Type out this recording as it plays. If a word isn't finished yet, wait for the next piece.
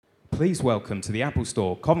please welcome to the Apple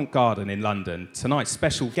Store, Covent Garden in London, tonight's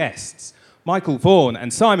special guests, Michael Vaughan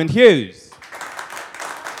and Simon Hughes.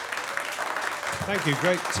 Thank you.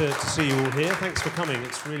 Great to see you all here. Thanks for coming.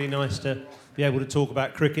 It's really nice to be able to talk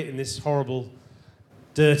about cricket in this horrible,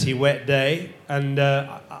 dirty, wet day. And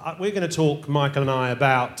we're going to talk, Michael and I,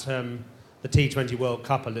 about the T20 World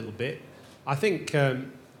Cup a little bit. I think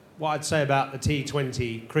what I'd say about the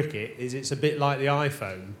T20 cricket is it's a bit like the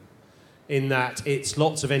iPhone in that it's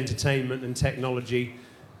lots of entertainment and technology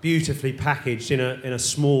beautifully packaged in a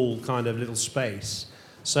small kind of little space.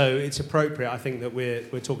 So it's appropriate, I think, that we're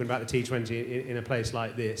talking about the T20 in a place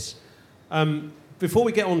like this. Before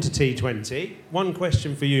we get on to T20, one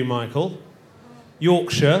question for you, Michael.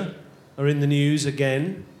 Yorkshire are in the news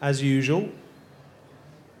again, as usual.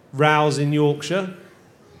 Rows in Yorkshire.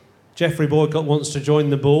 Geoffrey Boycott wants to join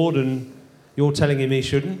the board, and you're telling him he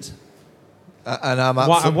shouldn't. And I'm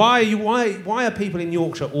why are people in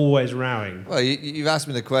Yorkshire always rowing? Well, you've asked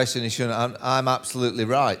me the question. He shouldn't. I'm absolutely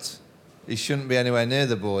right. He shouldn't be anywhere near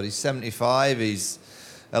the board. He's 75. He's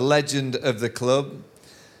a legend of the club.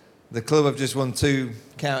 The club have just won 2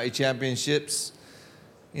 county championships.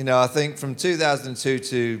 You know, I think from 2002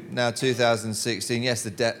 to now 2016, yes,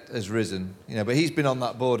 the debt has risen. You know, but he's been on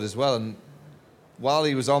that board as well. And while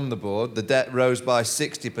he was on the board, the debt rose by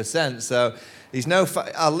 60%. So he's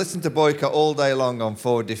I'll listen to Boycott all day long on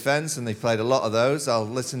forward defence, and they've played a lot of those. I'll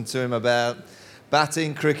listen to him about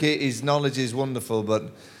batting, cricket. His knowledge is wonderful,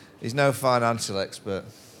 but he's no financial expert.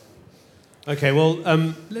 OK,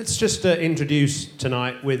 well, let's just introduce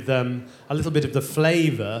tonight with a little bit of the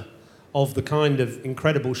flavour of the kind of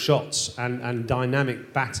incredible shots and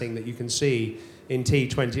dynamic batting that you can see in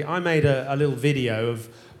T20. I made a little video of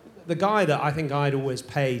the guy that I think I'd always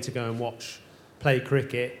pay to go and watch play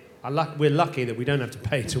cricket. We're lucky that we don't have to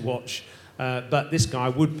pay to watch, but this guy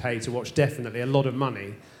would pay to watch, definitely, a lot of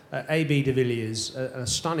money. A.B. de Villiers, a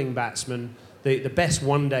stunning batsman, the best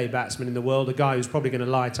one-day batsman in the world, a guy who's probably going to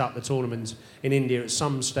light up the tournament in India at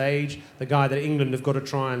some stage, the guy that England have got to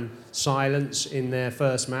try and silence in their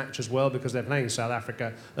first match as well, because they're playing South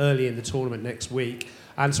Africa early in the tournament next week.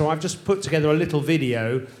 And so I've just put together a little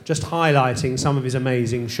video just highlighting some of his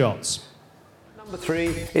amazing shots. Number 3,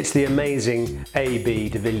 it's the amazing A.B.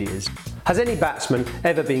 de Villiers. Has any batsman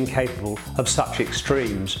ever been capable of such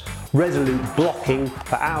extremes? Resolute blocking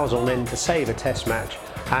for hours on end to save a test match,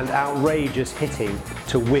 and outrageous hitting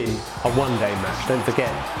to win a one-day match. Don't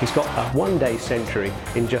forget, he's got a one-day century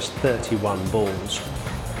in just 31 balls.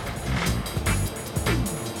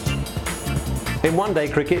 In one-day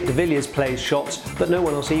cricket, de Villiers plays shots that no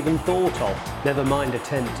one else even thought of, never mind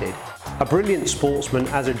attempted. A brilliant sportsman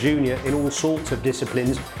as a junior in all sorts of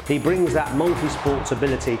disciplines, he brings that multi-sports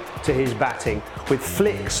ability to his batting with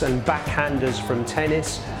flicks and backhanders from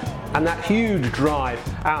tennis, and that huge drive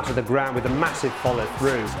out of the ground with a massive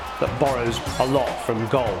follow-through that borrows a lot from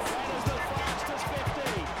golf.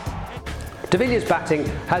 De Villiers' batting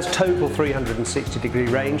has total 360-degree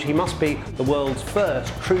range. He must be the world's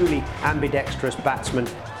first truly ambidextrous batsman.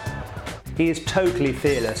 He is totally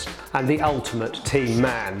fearless and the ultimate team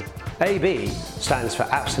man. AB stands for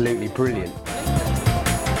absolutely brilliant.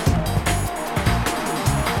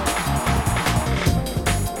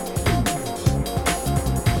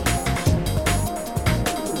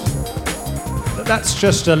 That's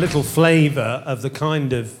just a little flavour of the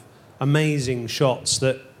kind of amazing shots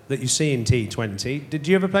that you see in T20. Did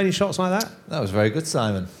you ever play any shots like that? That was very good,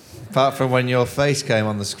 Simon. Apart from when your face came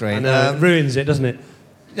on the screen. I know, it ruins it, doesn't it?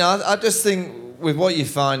 Yeah, I just think with what you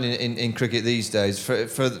find in cricket these days,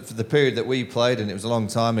 for the period that we played, and it was a long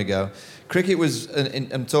time ago, cricket was,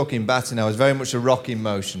 I'm talking batting now, was very much a rocking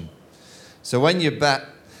motion. So when you bat,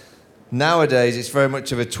 nowadays it's very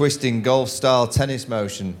much of a twisting golf-style tennis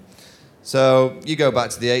motion. So you go back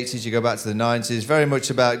to the 80s, you go back to the 90s, very much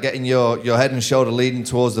about getting your head and shoulder leading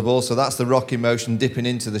towards the ball, so that's the rocking motion, dipping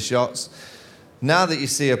into the shots. Now that you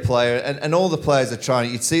see a player, and all the players are trying,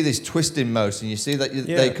 you see this twisting motion, you see that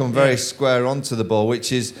they come very square onto the ball,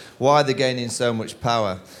 which is why they're gaining so much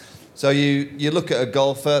power. So you look at a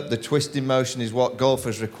golfer, the twisting motion is what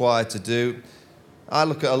golfers require to do. I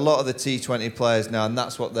look at a lot of the T20 players now, and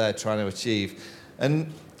that's what they're trying to achieve.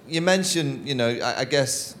 And you mentioned, you know, I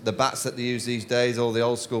guess the bats that they use these days, all the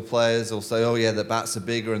old school players will say, oh yeah, the bats are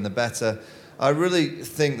bigger and the better. I really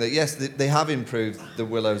think that, yes, they have improved the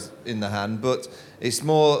willows in the hand, but it's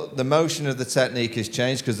more the motion of the technique has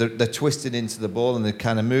changed because they're twisted into the ball and they're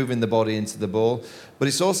kind of moving the body into the ball. But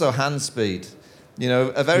it's also hand speed. You know,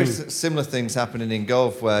 a very similar things happening in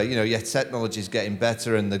golf where, you know, yeah, technology is getting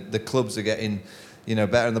better and the clubs are getting, you know,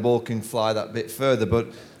 better and the ball can fly that bit further. But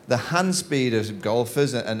the hand speed of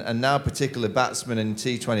golfers and now particular batsmen in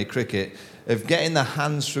T20 cricket of getting the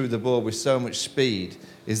hands through the ball with so much speed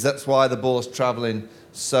that's why the ball's travelling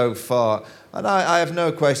so far. And I have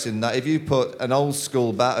no question that if you put an old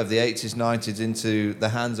school bat of the 80s, 90s into the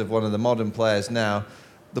hands of one of the modern players now,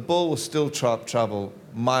 the ball will still travel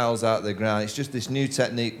miles out of the ground. It's just this new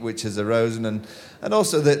technique which has arisen, and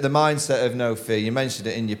also the mindset of no fear. You mentioned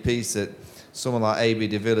it in your piece that someone like A.B.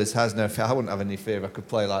 de Villiers has no fear. I wouldn't have any fear if I could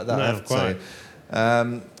play like that. No, I have to quite.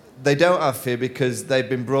 say. They don't have fear because they've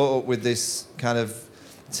been brought up with this kind of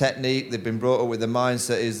technique. They've been brought up with the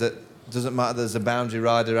mindset is that it doesn't matter. There's a boundary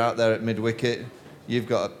rider out there at mid wicket. You've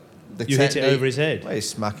got the You technique. hit it over his head. Well, you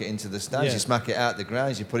smack it into the stands. Yeah. You smack it out the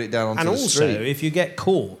grounds. You put it down onto And the also, street. if you get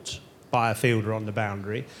caught by a fielder on the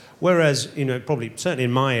boundary, whereas, probably, certainly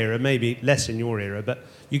in my era, maybe less in your era, but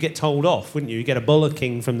you get told off, wouldn't you? You get a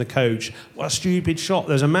bollocking from the coach. What a stupid shot.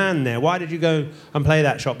 There's a man there. Why did you go and play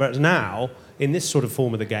that shot? But now, in this sort of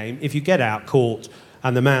form of the game, if you get out caught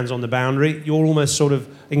and the man's on the boundary, you're almost sort of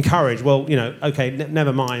encouraged, well, okay,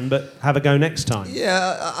 never mind, but have a go next time.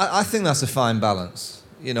 Yeah, I think that's a fine balance.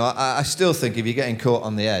 I still think if you're getting caught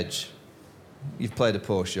on the edge, you've played a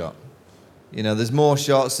poor shot. There's more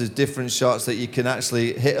shots, there's different shots that you can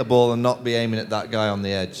actually hit a ball and not be aiming at that guy on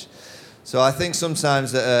the edge. So I think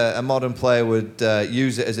sometimes that a modern player would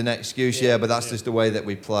use it as an excuse, but that's just the way that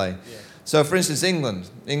we play. Yeah. So, for instance,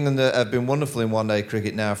 England have been wonderful in one-day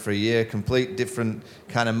cricket now for a year, complete different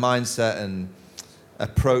kind of mindset and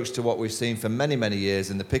approach to what we've seen for many, many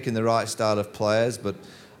years, and they're picking the right style of players, but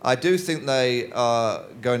I do think they are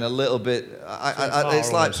going a little bit...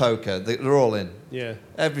 it's like poker. They're all in. Yeah.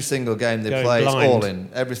 Every single game they Going play,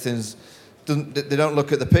 blind. it's all in. They don't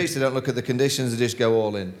look at the pitch, they don't look at the conditions, they just go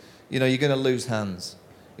all in. You're going to lose hands.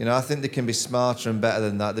 I think they can be smarter and better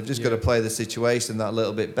than that. They've just got to play the situation that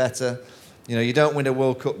little bit better. You don't win a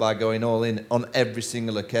World Cup by going all in on every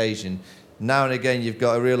single occasion. Now and again, you've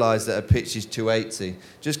got to realise that a pitch is 280.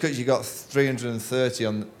 Just because you got 330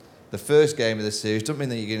 on the first game of the series doesn't mean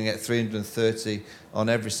that you're going to get 330 on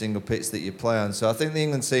every single pitch that you play on. So I think the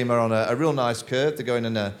England team are on a real nice curve. They're going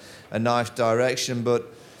in a nice direction,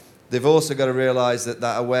 but they've also got to realise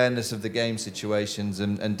that awareness of the game situations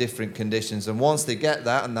and different conditions. And once they get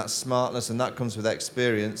that and that smartness and that comes with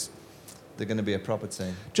experience, they're going to be a proper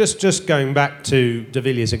team. Just going back to de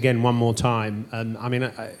Villiers again one more time.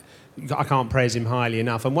 I can't praise him highly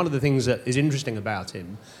enough. And one of the things that is interesting about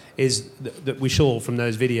him is that we saw from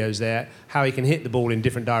those videos there how he can hit the ball in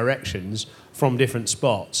different directions from different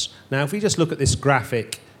spots. Now, if we just look at this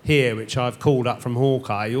graphic here, which I've called up from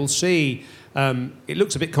Hawkeye, you'll see it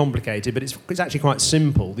looks a bit complicated, but it's actually quite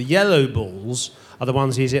simple. The yellow balls are the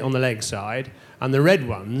ones he's hit on the leg side, and the red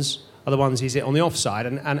ones are the ones he's hit on the offside.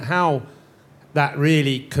 And how that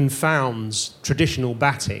really confounds traditional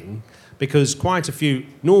batting, because quite a few,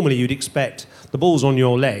 normally you'd expect the balls on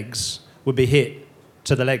your legs would be hit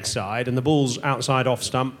to the leg side and the balls outside off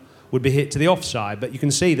stump would be hit to the offside. But you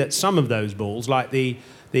can see that some of those balls, like the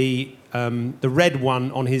red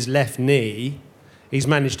one on his left knee, he's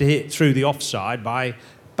managed to hit through the offside by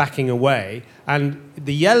backing away. And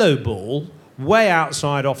the yellow ball, way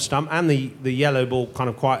outside off stump, and the yellow ball kind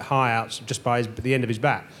of quite high out just by the end of his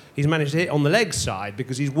bat, he's managed to hit on the leg side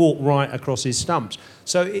because he's walked right across his stumps.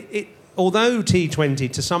 So although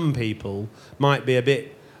T20 to some people might be a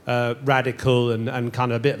bit radical and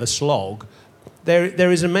kind of a bit of a slog,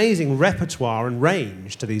 there is amazing repertoire and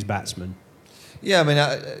range to these batsmen. Yeah,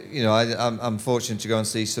 I'm fortunate to go and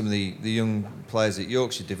see some of the young players at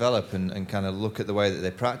Yorkshire develop and kind of look at the way that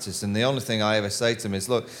they practice. And the only thing I ever say to them is,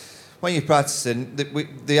 look, when you're practicing,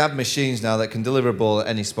 they have machines now that can deliver a ball at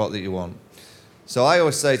any spot that you want. So I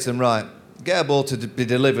always say to them, right, get a ball to be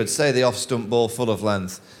delivered, say the off-stump ball full of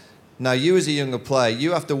length. Now, you as a younger player,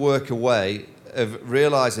 you have to work a way of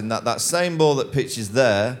realising that same ball that pitches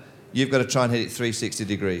there, you've got to try and hit it 360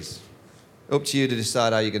 degrees. Up to you to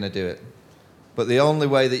decide how you're going to do it. But the only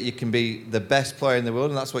way that you can be the best player in the world,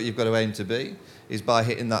 and that's what you've got to aim to be, is by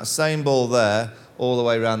hitting that same ball there all the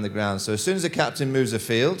way around the ground. So as soon as the captain moves a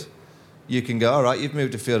field, you can go, all right, you've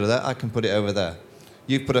moved a fielder there, I can put it over there.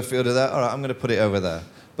 You've put a fielder there, all right, I'm going to put it over there.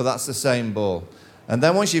 But that's the same ball. And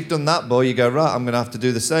then once you've done that ball, you go, right, I'm going to have to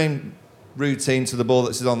do the same routine to the ball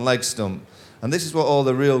that's on leg stump. And this is what all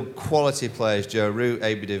the real quality players, Joe Root,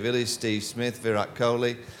 A.B. de Villiers, Steve Smith, Virat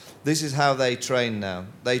Kohli, this is how they train now.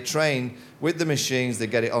 They train with the machines, they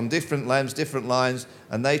get it on different lengths, different lines,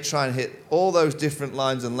 and they try and hit all those different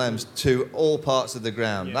lines and lengths to all parts of the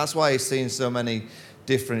ground. Yeah. That's why you're seeing so many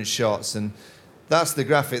different shots. And that's the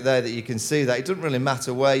graphic there that you can see that it doesn't really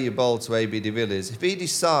matter where you bowl to A.B. de Villiers. If he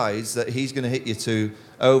decides that he's going to hit you to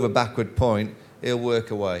over backward point, he'll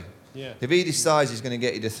work away. Yeah. If he decides he's going to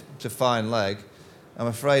get you to fine leg, I'm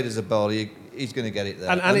afraid as a bowler, he's going to get it there.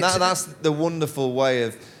 And that's the wonderful way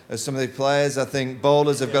of some of the players. I think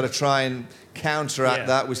bowlers have got to try and counteract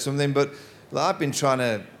that with something. But I've been trying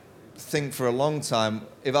to think for a long time,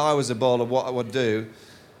 if I was a bowler, what I would do,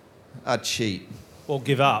 I'd cheat. Or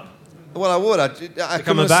give up. Well, I would. I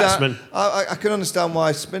Become a batsman. I can understand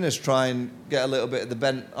why spinners try and get a little bit of the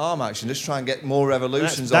bent arm action, just try and get more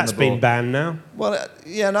revolutions on the ball. That's been banned now. Well,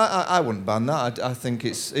 yeah, and I wouldn't ban that. I think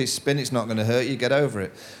it's spin. It's not going to hurt you. Get over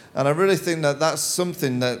it. And I really think that's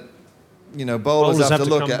something that, bowlers have to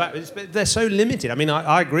look at. They're so limited. I mean,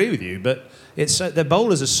 I agree with you, but the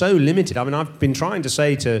bowlers are so limited. I mean, I've been trying to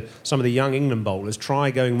say to some of the young England bowlers,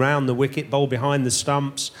 try going round the wicket, bowl behind the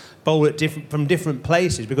stumps, bowl at from different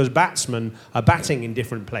places, because batsmen are batting in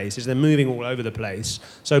different places. They're moving all over the place.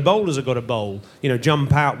 So bowlers have got to bowl,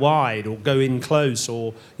 jump out wide or go in close,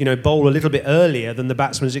 or, bowl a little bit earlier than the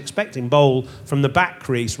batsman's expecting. Bowl from the back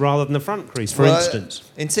crease rather than the front crease, for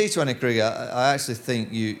instance. In T20 cricket, I actually think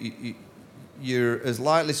you're as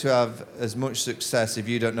likely to have as much success if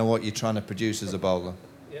you don't know what you're trying to produce as a bowler.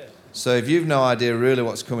 Yeah. So if you've no idea really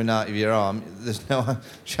what's coming out of your arm, there's no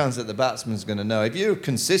chance that the batsman's going to know. If you're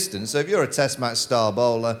consistent, so if you're a test match style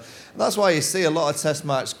bowler, that's why you see a lot of test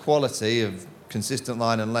match quality of consistent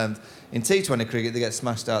line and length. In T20 cricket, they get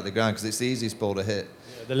smashed out the ground because it's the easiest ball to hit.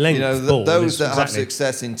 Yeah, the length ball. Those that have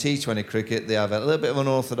success in T20 cricket, they have a little bit of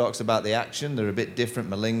unorthodox about the action. They're a bit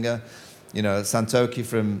different. Malinga. Santoki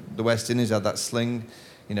from the West Indies had that sling.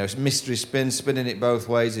 Mystery spin, spinning it both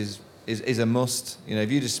ways is a must. If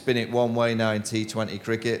you just spin it one way now in T20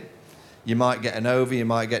 cricket, you might get an over, you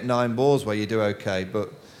might get 9 balls where you do okay,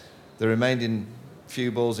 but the remaining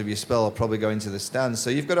few balls of your spell will probably go into the stands. So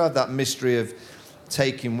you've got to have that mystery of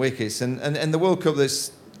taking wickets. And the World Cup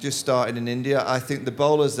that's just started in India, I think the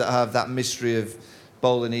bowlers that have that mystery of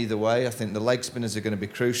bowling either way, I think the leg spinners are going to be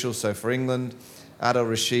crucial. So for England, Adil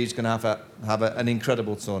Rashid's going to have an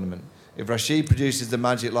incredible tournament. If Rashid produces the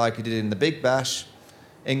magic like he did in the Big Bash,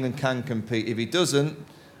 England can compete. If he doesn't,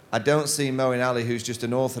 I don't see Moeen Ali, who's just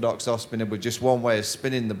an orthodox off spinner with just one way of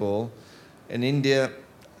spinning the ball. In India,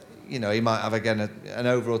 he might have again an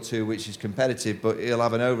over or two which is competitive, but he'll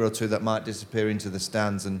have an over or two that might disappear into the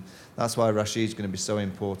stands, and that's why Rashid's going to be so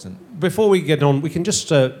important. Before we get on, we can just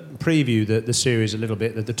preview the series a little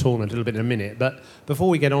bit, the tournament a little bit in a minute, but before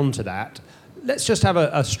we get on to that, let's just have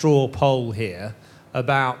a straw poll here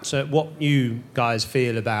about what you guys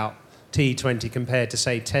feel about T20 compared to,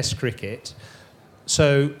 say, Test cricket.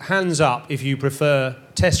 So, hands up if you prefer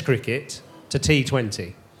Test cricket to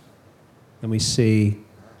T20. Let me see.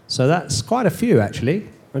 So that's quite a few, actually.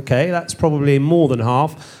 Okay, that's probably more than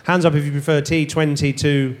half. Hands up if you prefer T20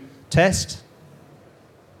 to Test.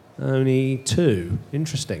 Only 2.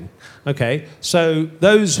 Interesting. Okay, so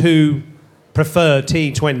those who prefer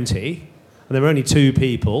T20... and there are only 2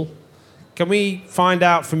 people. Can we find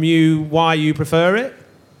out from you why you prefer it?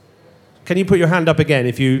 Can you put your hand up again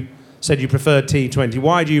if you said you preferred T20?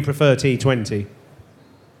 Why do you prefer T20?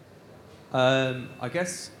 I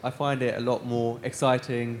guess I find it a lot more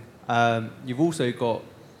exciting. You've also got,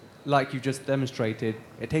 like you've just demonstrated,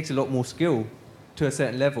 it takes a lot more skill to a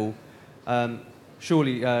certain level.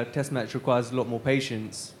 Surely Test match requires a lot more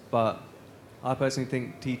patience, but I personally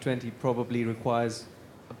think T20 probably requires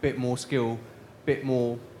a bit more skill, a bit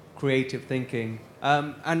more creative thinking,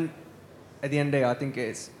 and at the end of the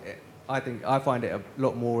day, I find it a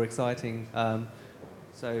lot more exciting. But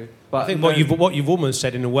I think what you've almost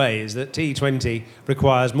said in a way is that T20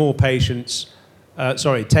 requires more patience.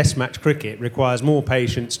 Test match cricket requires more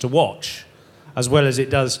patience to watch, as well as it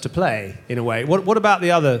does to play. In a way, what about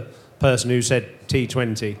the other person who said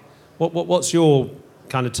T20? What's your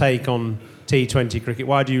kind of take on T20 cricket?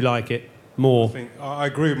 Why do you like it more? I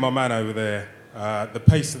agree with my man over there. The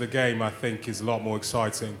pace of the game, I think, is a lot more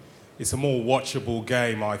exciting. It's a more watchable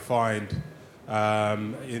game, I find,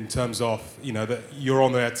 in terms of, that you're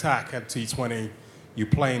on the attack at T20, you're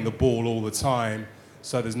playing the ball all the time,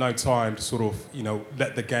 so there's no time to sort of,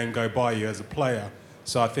 let the game go by you as a player.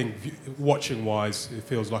 So I think, watching-wise, it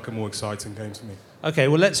feels like a more exciting game to me. Okay,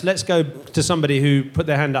 well, let's go to somebody who put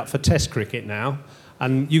their hand up for Test cricket now,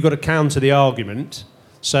 and you've got to counter the argument.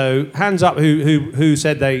 So, hands up who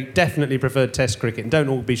said they definitely preferred Test cricket, and don't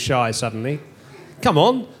all be shy suddenly. Come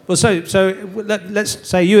on. Well, let's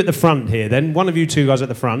say you at the front here then. One of you 2 guys at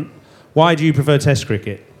the front. Why do you prefer Test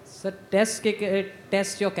cricket? So, Test cricket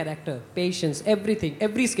tests your character, patience, everything,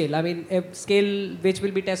 every skill. I mean, a skill which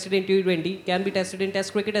will be tested in T20 can be tested in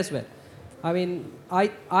Test cricket as well. I mean,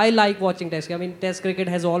 I like watching Test. I mean, Test cricket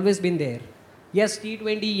has always been there. Yes,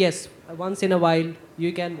 T20, yes, once in a while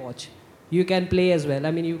you can watch. you can play as well. I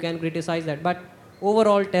mean, you can criticize that. But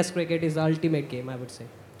overall, Test cricket is the ultimate game, I would say.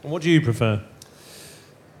 And what do you prefer?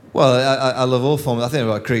 Well, I love all forms. I think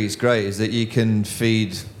about cricket's great is that you can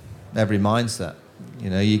feed every mindset. You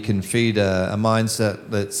know, you can feed a mindset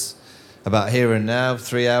that's about here and now,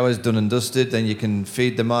 3 hours, done and dusted. Then you can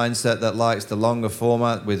feed the mindset that likes the longer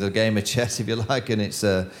format with a game of chess, if you like, and it's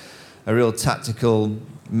a real tactical,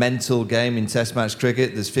 mental game in Test match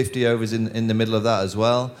cricket. There's 50 overs in the middle of that as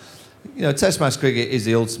well. You know, Test match cricket is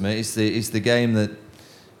the ultimate. It's the game that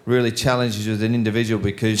really challenges you as an individual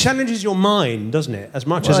because... It challenges your mind, doesn't it? As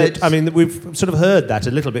much Well, as it... I mean, we've sort of heard that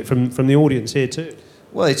a little bit from the audience here too.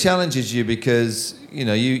 Well, it challenges you because, you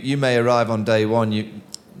know, you may arrive on day one.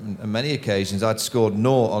 On many occasions, I'd scored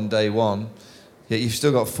 0 on day one, yet you've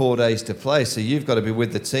still got 4 days to play. So you've got to be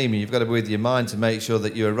with the team, and you've got to be with your mind to make sure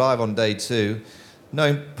that you arrive on day 2,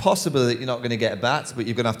 knowing possibly that you're not going to get a bat, but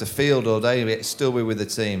you're going to have to field all day, and still be with the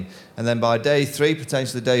team. And then by day 3,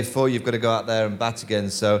 potentially day 4, you've got to go out there and bat again.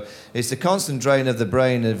 So it's a constant drain of the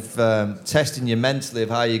brain of testing you mentally of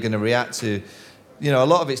how you're going to react to, you know, a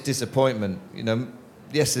lot of it's disappointment. You know,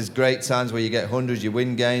 yes, there's great times where you get hundreds, you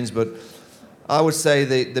win games, but I would say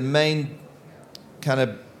the main kind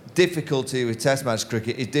of difficulty with Test match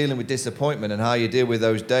cricket is dealing with disappointment and how you deal with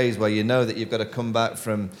those days where you know that you've got to come back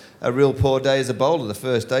from a real poor day as a bowler. The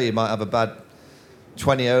first day you might have a bad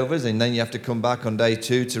 20 overs and then you have to come back on day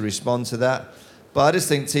 2 to respond to that. But I just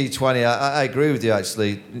think T20, I agree with you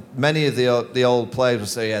actually. Many of the old players will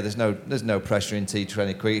say, yeah, there's no pressure in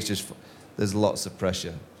T20 cricket, it's just there's lots of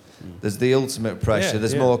pressure. There's the ultimate pressure,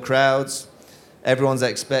 there's more crowds. Everyone's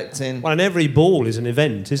expecting. Well, and every ball is an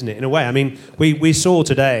event, isn't it? In a way, I mean, we saw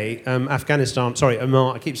today Oman.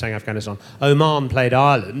 I keep saying Afghanistan. Oman played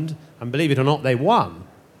Ireland, and believe it or not, they won.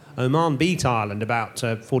 Oman beat Ireland about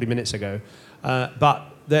 40 minutes ago, but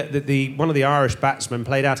one of the Irish batsmen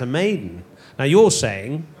played out a maiden. Now you're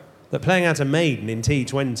saying that playing out a maiden in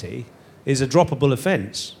T20 is a droppable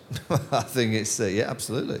offence. I think it's yeah,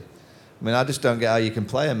 absolutely. I mean, I just don't get how you can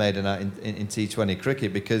play a maiden out in T20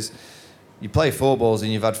 cricket because you play 4 balls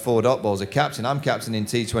and you've had 4 dot balls. I'm captain in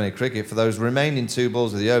T20 cricket. For those remaining 2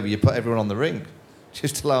 balls of the over, you put everyone on the ring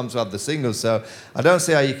just to allow them to have the singles. So I don't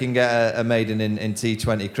see how you can get a maiden in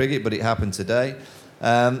T20 cricket, but it happened today.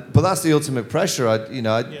 But that's the ultimate pressure.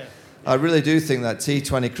 I really do think that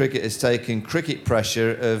T20 cricket has taken cricket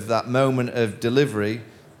pressure of that moment of delivery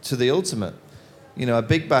to the ultimate. You know, a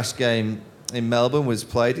Big Bash game in Melbourne was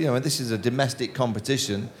played, you know, and this is a domestic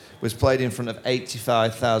competition, was played in front of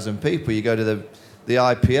 85,000 people. You go to the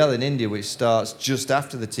IPL in India, which starts just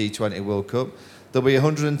after the T20 World Cup, there'll be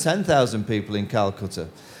 110,000 people in Calcutta.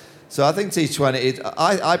 So I think T20,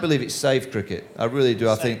 I believe it's safe cricket. I really do.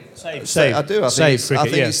 I think safe. I do. I Safe think, cricket, I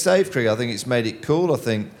think yeah. it's safe cricket. I think it's made it cool. I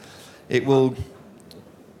think it will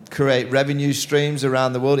create revenue streams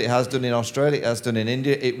around the world. It has done in Australia. It has done in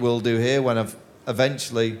India. It will do here when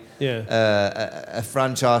eventually a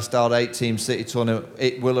franchise-style 8-team city tournament,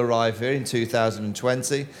 it will arrive here in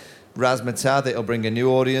 2020. Razzmatazz, it'll bring a new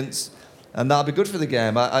audience, and that'll be good for the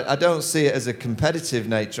game. I don't see it as a competitive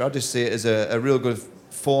nature. I just see it as a real good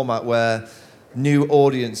format where new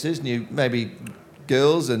audiences, new maybe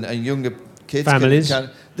girls and younger kids, families,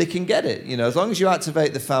 they can get it. You know, as long as you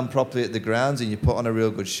activate the fan properly at the grounds and you put on a real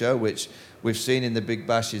good show, which we've seen in the Big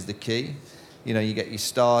Bash is the key. You know, you get your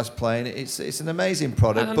stars playing. It's an amazing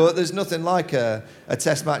product, but there's nothing like a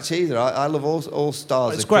Test match either. I love all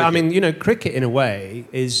stars. It's of great. cricket. I mean, you know, cricket in a way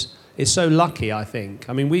is so lucky, I think.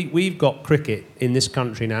 I mean, we've got cricket in this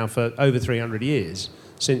country now for over 300 years.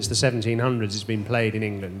 Since the 1700s, it's been played in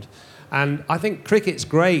England. And I think cricket's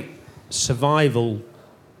great survival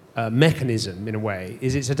mechanism, in a way,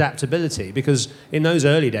 is its adaptability. Because in those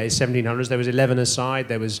early days, 1700s, there was 11 aside,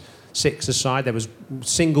 there was 6 aside, there was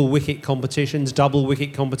single wicket competitions, double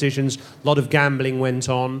wicket competitions, a lot of gambling went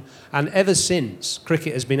on. And ever since,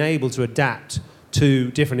 cricket has been able to adapt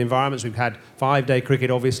to different environments. We've had 5-day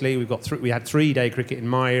cricket, obviously. We had 3-day cricket in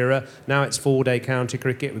my era. Now it's 4-day county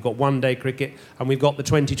cricket. We've got 1-day cricket, and we've got the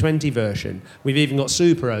 2020 version. We've even got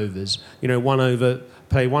super overs. You know, 1 over,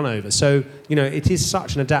 play 1 over. So, you know, it is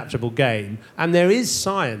such an adaptable game, and there is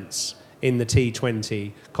science in the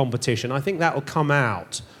T20 competition. I think that will come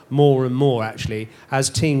out more and more, actually, as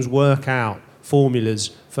teams work out formulas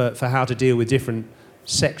for how to deal with different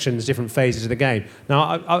sections, different phases of the game.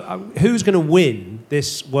 Now, who's going to win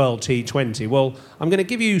this World T20? Well, I'm going to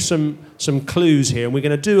give you some clues here, and we're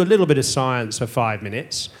going to do a little bit of science for 5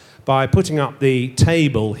 minutes by putting up the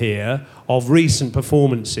table here of recent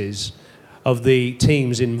performances of the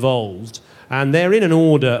teams involved, and they're in an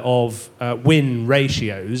order of win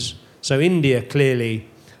ratios. So India clearly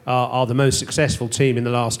are the most successful team in the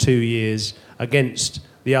last 2 years against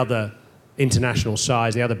the other international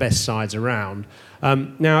sides, the other best sides around.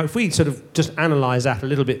 Now, if we sort of just analyse that a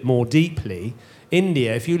little bit more deeply,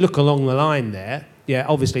 India, if you look along the line there, yeah,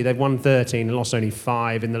 obviously they've won 13 and lost only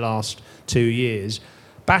 5 in the last 2 years.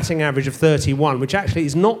 Batting average of 31, which actually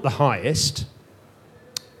is not the highest.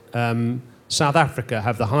 South Africa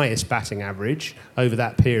have the highest batting average over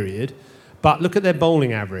that period. But look at their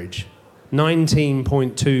bowling average,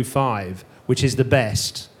 19.25, which is the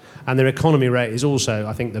best. And their economy rate is also,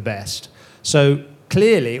 I think, the best. So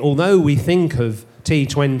clearly, although we think of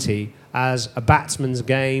T20 as a batsman's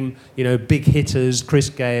game, you know, big hitters, Chris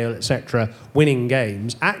Gale, etc., winning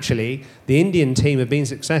games, actually, the Indian team have been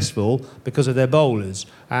successful because of their bowlers.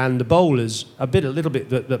 And the bowlers, a little bit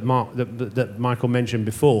that Michael mentioned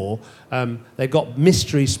before, they've got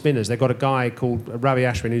mystery spinners. They've got a guy called Ravi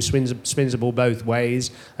Ashwin who spins the ball both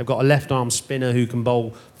ways. They've got a left-arm spinner who can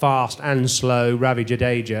bowl fast and slow, Ravi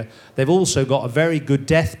Jadeja. They've also got a very good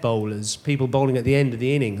death bowlers, people bowling at the end of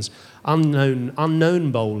the innings,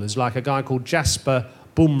 unknown bowlers like a guy called Jasper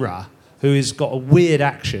Bumrah, who has got a weird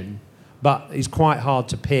action, but he's quite hard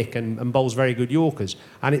to pick and bowls very good Yorkers.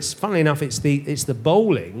 And it's funnily enough, it's the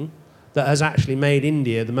bowling that has actually made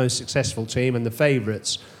India the most successful team and the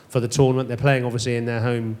favourites for the tournament. They're playing obviously in their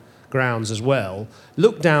home grounds as well.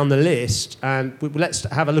 Look down the list and let's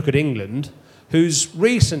have a look at England, whose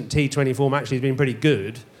recent T20 form actually has been pretty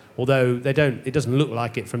good, although it doesn't look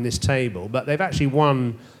like it from this table, but they've actually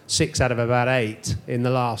won 6 out of about 8 in the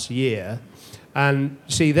last year. And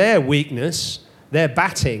see, their weakness, their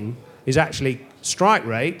batting is actually strike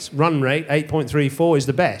rate, run rate, 8.34 is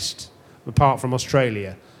the best, apart from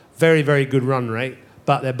Australia. Very, very good run rate,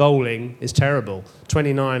 but their bowling is terrible.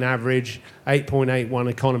 29 average, 8.81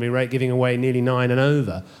 economy rate, giving away nearly 9 and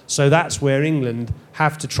over. So that's where England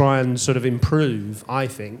have to try and sort of improve, I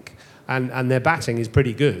think, and their batting is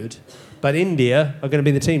pretty good. But India are going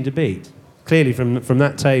to be the team to beat, clearly from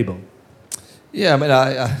that table. Yeah, I mean,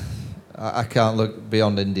 I can't look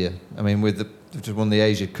beyond India. I mean, they've just won the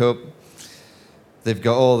Asia Cup. They've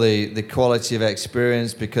got all the quality of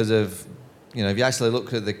experience because of, you know, if you actually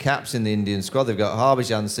look at the caps in the Indian squad, they've got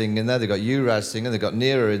Harbhajan Singh in there, they've got Yuvraj Singh, they've got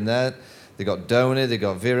Nehru in there, they've got Dhoni, they've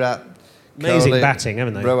got Virat. Amazing Kohli, batting,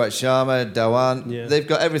 haven't they? Rohit Sharma, Dhawan. Yeah. They've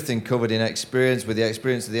got everything covered in experience, with the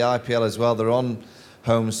experience of the IPL as well. They're on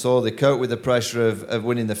home soil. They cope with the pressure of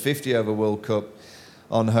winning the 50-over World Cup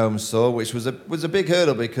on home soil, which was a big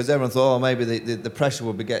hurdle because everyone thought, oh, maybe the pressure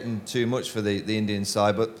would be getting too much for the Indian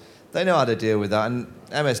side, but they know how to deal with that. And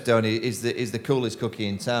MS Dhoni is the coolest cookie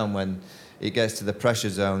in town when it gets to the pressure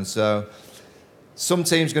zone. So some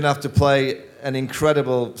teams are going to have to play an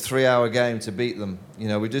incredible 3-hour game to beat them. You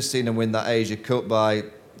know, we've just seen them win that Asia Cup by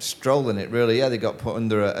strolling it, really. Yeah, they got put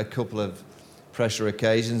under a couple of pressure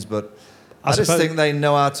occasions, but I just think they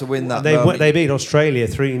know how to win that moment. They beat Australia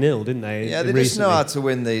 3-0, didn't they? Yeah, they just know how to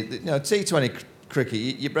win the you know, T20 cricket.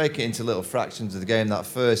 You break it into little fractions of the game, that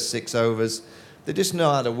first 6 overs. They just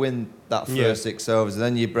know how to win that first 6 overs, and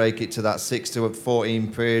then you break it to that 6 to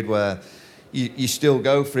 14 period where you still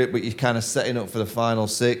go for it, but you're kind of setting up for the final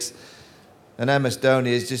 6. And MS Dhoni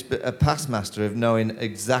is just a past master of knowing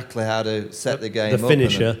exactly how to set the game up. The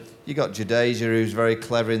finisher. You got Jadeja, who's very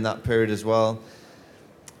clever in that period as well.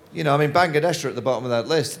 You know, I mean, Bangladesh are at the bottom of that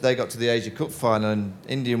list. They got to the Asia Cup final, and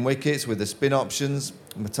Indian wickets with the spin options.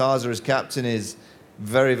 Murtaza as captain is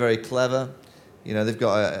very, very clever. You know, they've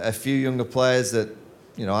got a few younger players that,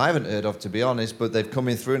 you know, I haven't heard of, to be honest, but they've come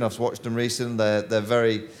in through, and I've watched them recently. They're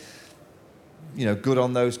very, you know, good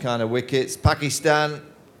on those kind of wickets. Pakistan,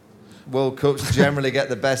 World Cups generally get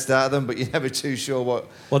the best out of them, but you're never too sure what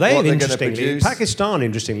they're going to produce. Pakistan,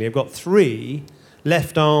 interestingly, have got 3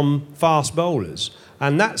 left-arm fast bowlers.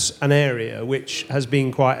 And that's an area which has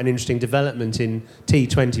been quite an interesting development in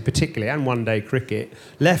T20 particularly, and one-day cricket.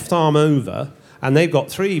 Left-arm over, and they've got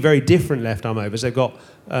 3 very different left-arm overs. They've got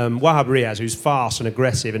Wahab Riaz, who's fast and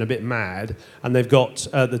aggressive and a bit mad, and they've got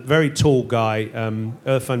the very tall guy,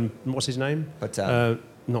 Irfan, what's his name? Pathan.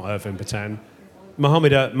 Not Irfan Pathan.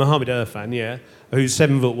 Mohammed Irfan, yeah, who's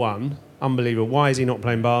 7'1", unbelievable. Why is he not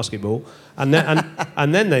playing basketball? And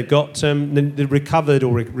then they've got the recovered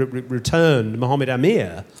or returned Mohammed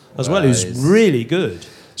Amir as well, who's really good.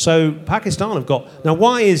 So Pakistan have got now.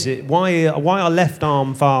 Why are left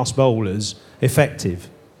arm fast bowlers effective?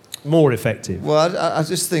 More effective? Well, I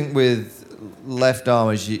just think with left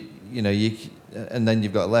armers, and then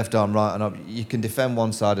you've got left arm, right arm up. You can defend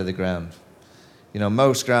one side of the ground. You know,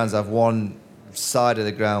 most grounds have one side of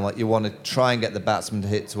the ground like you want to try and get the batsman to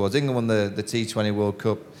hit towards. England won the T20 World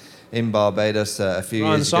Cup in Barbados a few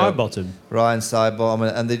years ago. Ryan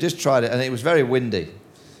Sidebottom, and they just tried it, and it was very windy.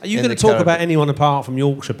 Are you in going to the talk Caribbean. about anyone apart from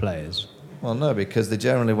Yorkshire players? Well, no, because they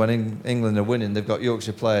generally, when England are winning, they've got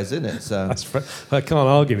Yorkshire players in it. So I can't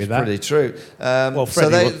argue with that. pretty true. Well, so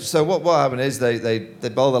Freddie, so what happened is they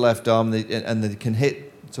bowl the left arm and they can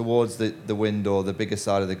hit towards the wind or the bigger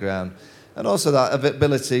side of the ground. And also that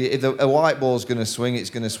ability, if a white ball's going to swing, it's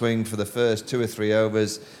going to swing for the first 2 or 3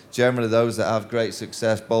 overs. Generally, those that have great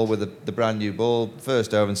success bowl with the brand new ball,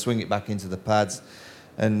 first over, and swing it back into the pads.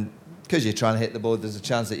 And because you're trying to hit the ball, there's a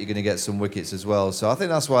chance that you're going to get some wickets as well. So I think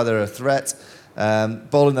that's why they're a threat.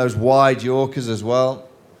 Bowling those wide Yorkers as well,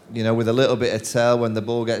 you know, with a little bit of tail when the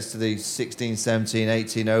ball gets to the 16, 17,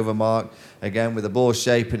 18 over mark. Again, with the ball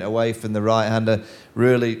shaping away from the right-hander,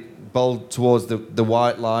 really bowl towards the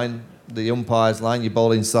white line, the umpire's line, you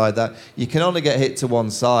bowl inside that. You can only get hit to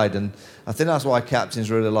one side, and I think that's why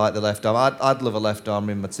captains really like the left arm. I'd love a left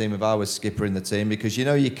armer in my team if I was skipper in the team, because you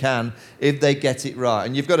know you can, if they get it right.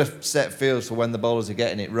 And you've got to set fields for when the bowlers are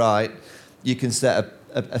getting it right. You can set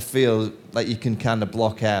a field that you can kind of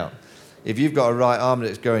block out. If you've got a right arm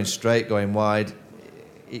that's going straight, going wide,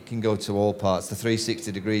 it can go to all parts. The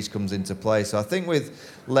 360 degrees comes into play. So I think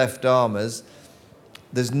with left armers,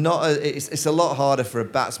 it's a lot harder for a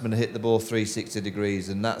batsman to hit the ball 360 degrees,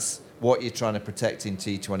 and that's what you're trying to protect in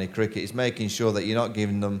T20 cricket. Is making sure that you're not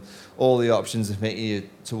giving them all the options of hitting you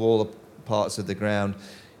to all the parts of the ground.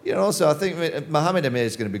 You know, also I think Mohammed Amir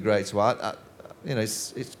is going to be great to watch. You know,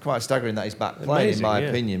 it's quite staggering that he's back playing, Amazing, in my yeah.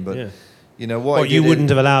 opinion. But Yeah. you know what? You wouldn't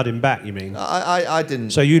have allowed him back, you mean? I didn't.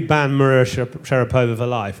 So you'd ban Maria Sharapova for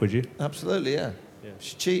life, would you? Absolutely, yeah.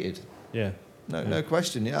 She cheated. Yeah. No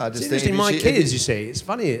question. Yeah, I It's just think interesting. My kids, you see, it's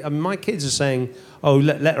funny. I mean, my kids are saying, "Oh,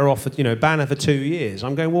 let her off. For, ban her for 2 years."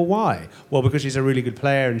 I'm going, "Well, why?" Well, because she's a really good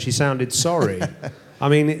player and she sounded sorry. I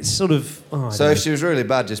mean, it's sort of. So if she was really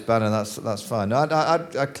bad, just ban her. That's fine. No,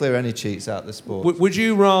 I'd clear any cheats out of the sport. Would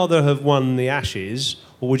you rather have won the Ashes,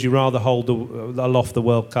 or would you rather hold aloft the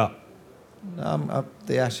World Cup?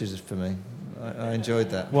 The Ashes is for me. I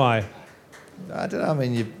enjoyed that. Why? I don't know. I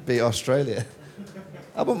mean, you beat Australia.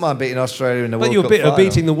 I wouldn't mind beating Australia in the But World Cup you're final.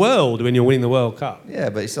 beating the world when you're winning the World Cup. Yeah,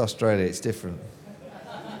 but it's Australia. It's different.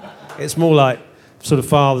 It's more like sort of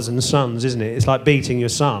fathers and sons, isn't it? It's like beating your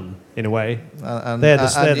son in a way.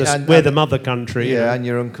 We're the mother country. Yeah, and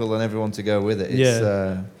your uncle and everyone to go with it. It's,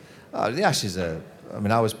 the Ashes are. I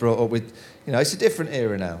mean, I was brought up with. It's a different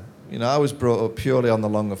era now. I was brought up purely on the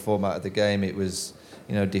longer format of the game. It was,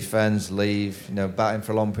 defence, leave, batting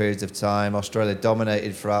for long periods of time. Australia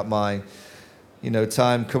dominated throughout my,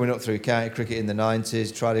 time coming up through county cricket in the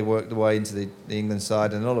 90s, try to work the way into the England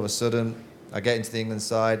side, and all of a sudden, I get into the England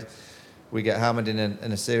side. We get hammered in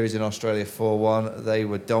a series in Australia 4-1. They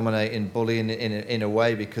were dominating, bullying in a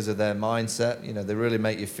way because of their mindset. They really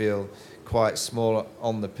make you feel quite small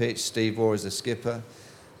on the pitch. Steve Waugh is the skipper.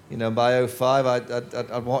 By 2005,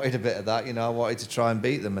 I wanted a bit of that. I wanted to try and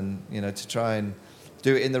beat them and, to try and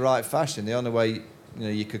do it in the right fashion. The only way,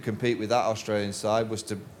 you could compete with that Australian side was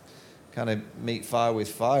to kind of meet fire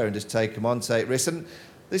with fire and just take them on, take risks. And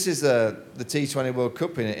this is the T20 World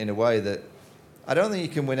Cup in a way that I don't think you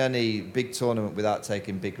can win any big tournament without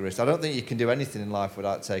taking big risks. I don't think you can do anything in life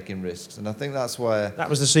without taking risks. And I think that's where... That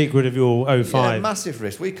was the secret of your 05. Yeah, massive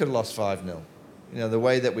risk. We could have lost 5-0. The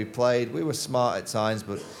way that we played, we were smart at times,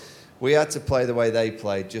 but we had to play the way they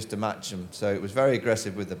played just to match them. So it was very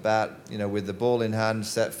aggressive with the bat, with the ball in hand,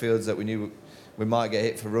 set fields that we knew we might get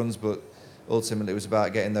hit for runs, but ultimately it was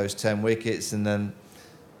about getting those 10 wickets. And then,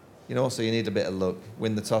 also you need a bit of luck.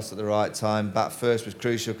 Win the toss at the right time. Bat first was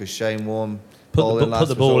crucial because Shane Warne... Put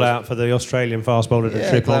the ball out for the Australian fast bowler to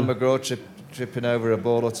trip Glenn on. McGraw tripping over a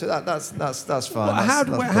ball or two. That's fine.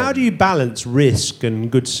 Well, how do you balance risk and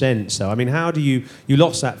good sense, though? I mean, how do you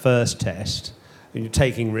lost that first test, and you're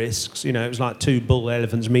taking risks. It was like two bull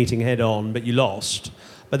elephants meeting head on, but you lost.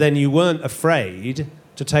 But then you weren't afraid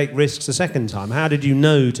to take risks the second time. How did you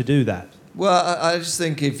know to do that? Well, I just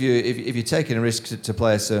think if you're taking a risk to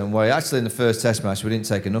play a certain way, actually in the first test match we didn't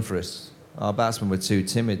take enough risks. Our batsmen were too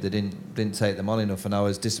timid. They didn't take them on enough, and I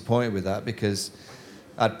was disappointed with that because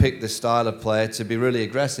I'd picked the style of player to be really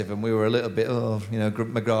aggressive, and we were a little bit,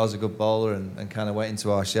 McGraw's a good bowler, and kind of went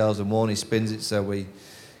into our shells, and Warney spins it, so we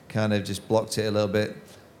kind of just blocked it a little bit.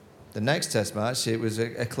 The next test match, it was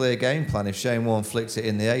a clear game plan. If Shane Warne flicks it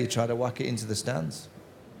in the air, you try to whack it into the stands.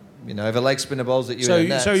 If a leg spinner bowls at you in the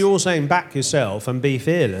net... So you're saying back yourself and be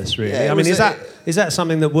fearless, really? Yeah, I mean, is that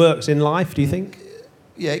something that works in life, do you think?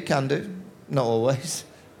 Yeah, it can do. Not always.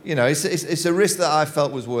 It's a risk that I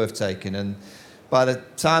felt was worth taking, and by the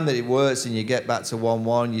time that it works and you get back to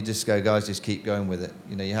 1-1, you just go, guys, just keep going with it.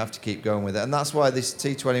 You have to keep going with it. And that's why this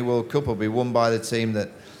T20 World Cup will be won by the team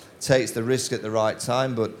that takes the risk at the right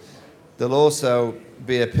time. But there'll also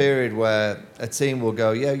be a period where a team will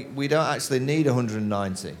go, yeah, we don't actually need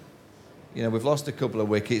 190. You know, we've lost a couple of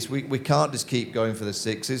wickets. We can't just keep going for the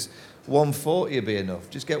sixes. 140 will be enough.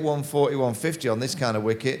 Just get 140, 150 on this kind of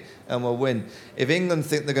wicket and we'll win. If England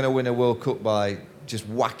think they're going to win a World Cup by just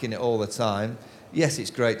whacking it all the time, yes,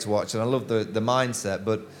 it's great to watch and I love the mindset,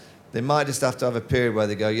 but they might just have to have a period where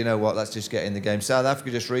they go, you know what, let's just get in the game. South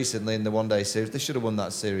Africa just recently in the one-day series, they should have won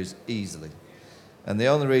that series easily. And the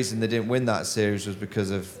only reason they didn't win that series was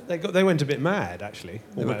because of... They went a bit mad, actually.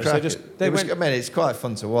 They were almost. I mean, it's quite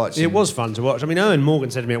fun to watch. It was fun to watch. I mean, Owen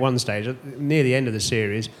Morgan said to me at one stage, near the end of the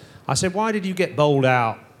series, I said, why did you get bowled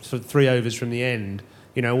out for 3 overs from the end,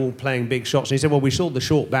 you know, all playing big shots? And he said, well, we saw the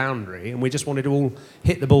short boundary and we just wanted to all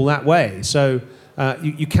hit the ball that way. So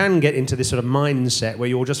you can get into this sort of mindset where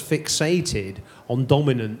you're just fixated on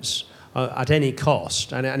dominance at any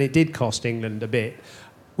cost. And it did cost England a bit.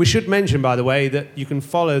 We should mention, by the way, that you can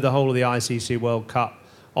follow the whole of the ICC World Cup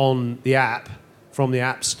on the app, from the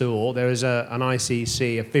App Store. There is an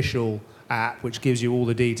ICC official app which gives you all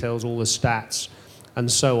the details, all the stats, and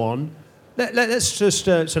so on. Let's just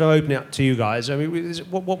sort of open it up to you guys. I mean,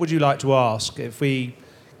 what would you like to ask if we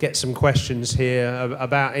get some questions here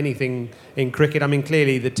about anything in cricket? I mean,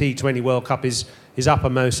 clearly the T20 World Cup is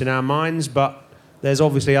uppermost in our minds, but there's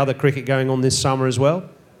obviously other cricket going on this summer as well.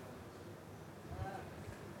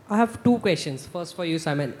 I have 2 questions. First for you,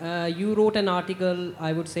 Simon. You wrote an article,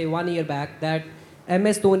 I would say 1 year back, that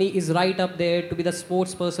MS Dhoni is right up there to be the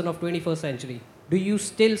sports person of 21st century. Do you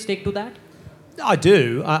still stick to that? I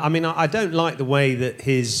do. I mean, I don't like the way that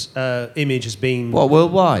his image has been... What,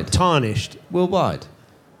 worldwide? Tarnished. Worldwide?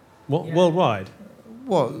 What, yeah. Worldwide?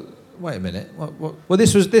 What? Wait a minute. What? Well,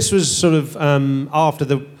 this was sort of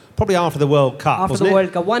probably after the World Cup, after wasn't the it?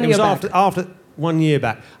 World Cup, 1 year back. After 1 year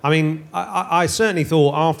back. I mean, I certainly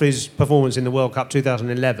thought after his performance in the World Cup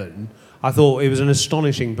 2011, I thought it was an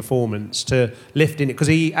astonishing performance to lift in it, because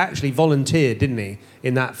he actually volunteered, didn't he,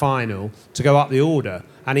 in that final to go up the order,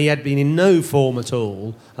 and he had been in no form at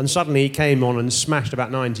all, and suddenly he came on and smashed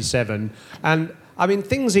about 97. And I mean,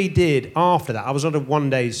 things he did after that. I was on a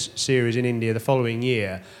one-day series in India the following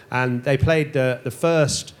year, and they played the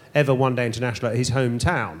first ever one-day international at his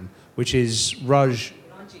hometown, which is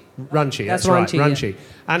Ranchi, that's right, Ranchi. Yeah.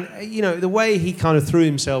 And, you know, the way he kind of threw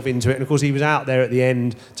himself into it, and of course he was out there at the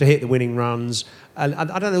end to hit the winning runs, and I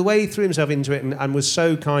don't know, the way he threw himself into it and was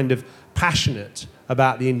so kind of passionate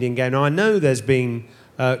about the Indian game. Now, I know there's been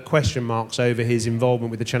question marks over his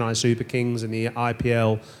involvement with the Chennai Super Kings and the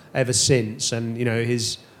IPL ever since, and, you know,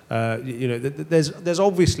 his, there's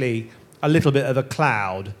obviously a little bit of a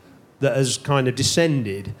cloud that has kind of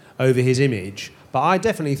descended over his image. But I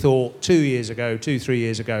definitely thought 3 years ago,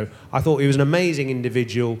 I thought he was an amazing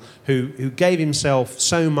individual who gave himself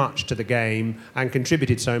so much to the game and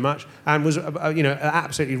contributed so much, and was an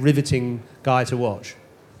absolutely riveting guy to watch.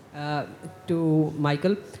 To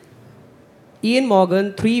Michael, Ian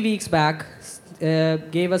Morgan 3 weeks back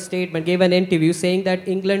gave an interview saying that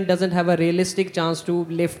England doesn't have a realistic chance to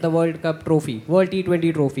lift the World Cup trophy, World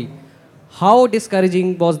T20 trophy. How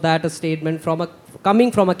discouraging was that a statement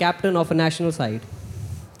coming from a captain of a national side?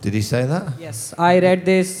 Did he say that? Yes, I read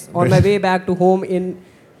this on my way back to home in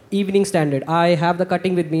Evening Standard. I have the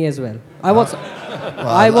cutting with me as well. I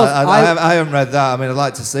haven't read that. I mean, I'd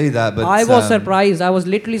like to see that, but I was surprised. I was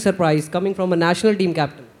literally surprised coming from a national team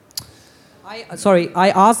captain.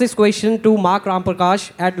 I asked this question to Mark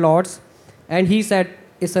Ramprakash at Lord's, and he said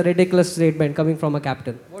it's a ridiculous statement coming from a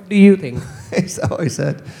captain. What do you think? Is that what he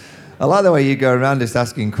said? I like the way you go around just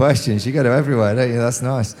asking questions. You go to everywhere, don't you? That's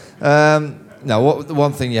nice. The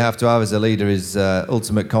one thing you have to have as a leader is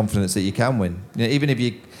ultimate confidence that you can win. You know, even if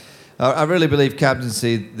you... I really believe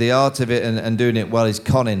captaincy, the art of it and doing it well, is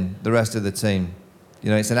conning the rest of the team. You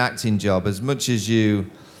know, it's an acting job. As much as you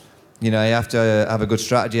have to have a good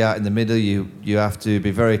strategy out in the middle, you have to be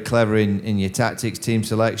very clever in your tactics, team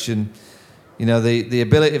selection. You know, the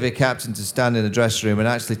ability of a captain to stand in a dressing room and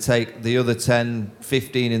actually take the other 10,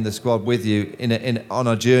 15 in the squad with you on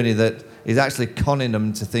a journey that is actually conning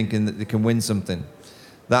them to thinking that they can win something.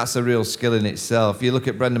 That's a real skill in itself. You look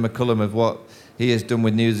at Brendan McCullum of what he has done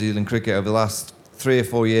with New Zealand cricket over the last 3 or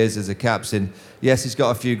 4 years as a captain. Yes, he's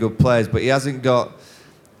got a few good players, but he hasn't got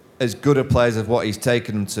as good a players as what he's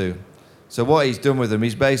taken them to. So what he's done with them,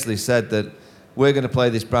 he's basically said that we're going to play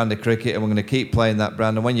this brand of cricket and we're going to keep playing that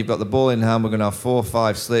brand. And when you've got the ball in hand, we're going to have 4 or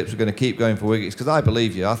 5 slips. We're going to keep going for wickets. Because I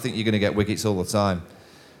believe you. I think you're going to get wickets all the time.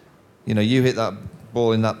 You know, you hit that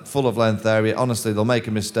ball in that full of length area. Honestly, they'll make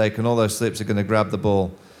a mistake and all those slips are going to grab the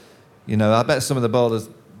ball. You know, I bet some of the bowlers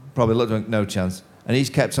probably looked like no chance. And he's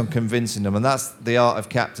kept on convincing them. And that's the art of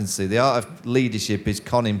captaincy. The art of leadership is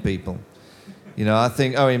conning people. You know, I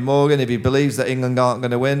think Owen Morgan, if he believes that England aren't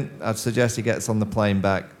going to win, I'd suggest he gets on the plane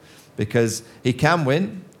back because he can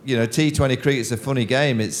win. You know, T20 cricket's a funny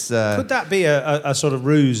game. It's Could that be a sort of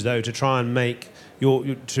ruse, though, to try and make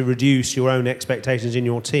to reduce your own expectations in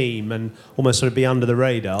your team and almost sort of be under the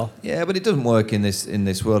radar? Yeah, but it doesn't work in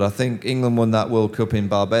this world. I think England won that World Cup in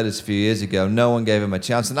Barbados a few years ago. No one gave them a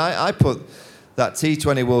chance. And I put that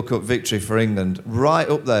T20 World Cup victory for England right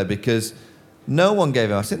up there because no one gave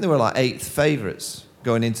them. I think they were like 8th favourites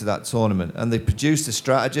going into that tournament. And they produced a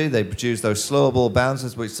strategy. They produced those slow ball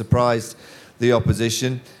bounces which surprised the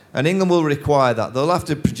opposition. And England will require that. They'll have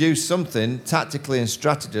to produce something tactically and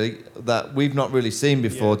strategically that we've not really seen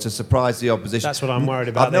before to surprise the opposition. That's what I'm worried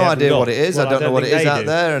about. I've no idea what it is. Well, I don't know what it is out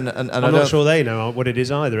there. And I'm not sure they know what it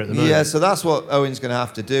is either at the moment. Yeah, so that's what Owen's going to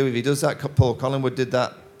have to do. If he does that, Paul Collingwood did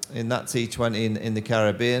that in that T20 in the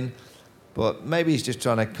Caribbean. But maybe he's just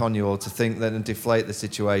trying to con you all to think that and deflate the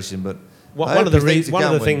situation. But one of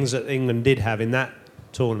the things that England did have in that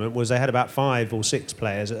tournament was they had about 5 or 6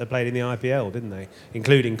 players that had played in the IPL, didn't they?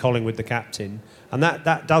 Including Collingwood, the captain. And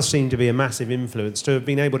that does seem to be a massive influence to have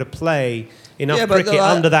been able to play enough cricket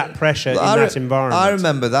under that pressure in that environment. I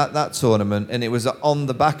remember that tournament, and it was on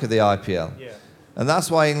the back of the IPL. Yeah. And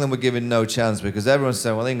that's why England were given no chance because everyone's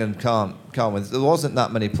saying, well, England can't win. There wasn't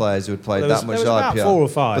that many players who had played that much IPL. There was about 4 or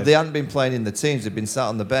 5. But they hadn't been playing in the teams. They'd been sat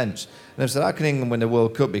on the bench. And they've said, how can England win the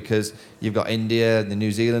World Cup? Because you've got India, the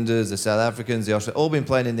New Zealanders, the South Africans, the Australians, all been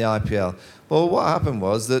playing in the IPL. But what happened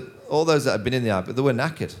was that all those that had been in the IPL, they were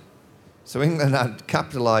knackered. So England had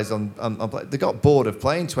capitalised on they got bored of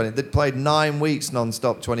playing 20. They'd played 9 weeks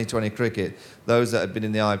non-stop 2020 cricket, those that had been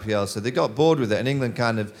in the IPL. So they got bored with it, and England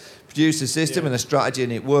kind of produced a system and a strategy,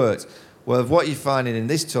 and it worked. Well, what you're finding in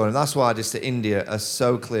this tournament, that's why I just say India are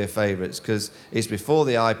so clear favourites, because it's before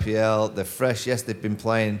the IPL, they're fresh. Yes, they've been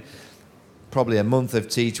playing probably a month of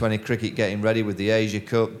T20 cricket getting ready with the Asia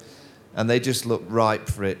Cup, and they just look ripe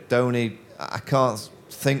for it. Dhoni, I can't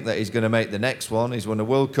think that he's going to make the next one. He's won a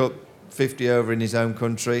World Cup 50 over in his own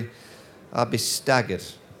country. I'd be staggered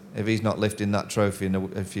if he's not lifting that trophy in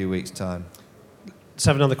a few weeks' time. Let's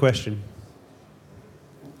have another question.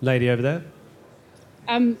 Lady over there.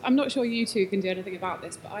 I'm not sure you two can do anything about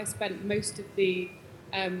this, but I spent most of the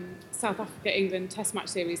South Africa-England Test Match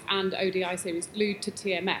Series and ODI Series glued to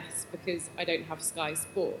TMS because I don't have Sky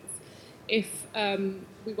Sports. If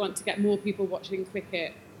we want to get more people watching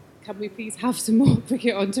cricket, can we please have some more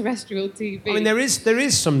cricket on terrestrial TV? I mean, there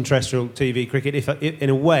is some terrestrial TV cricket in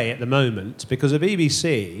a way at the moment because the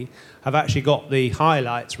BBC have actually got the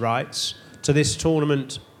highlights rights to this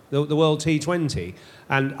tournament, the World T20.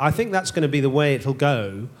 And I think that's going to be the way it'll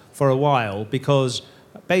go for a while because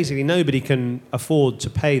basically nobody can afford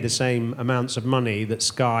to pay the same amounts of money that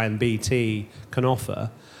Sky and BT can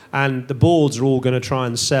offer. And the boards are all going to try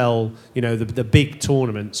and sell, the big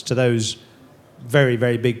tournaments to those very,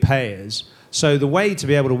 very big payers. So the way to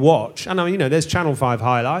be able to watch, and there's Channel 5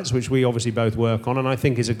 highlights, which we obviously both work on, and I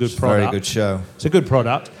think is a good product. Very good show. It's a good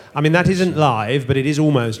product. I mean, that isn't live, but it is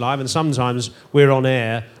almost live, and sometimes we're on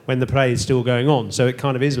air when the play is still going on, so it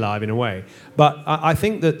kind of is live in a way. But I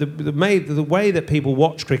think that the way that people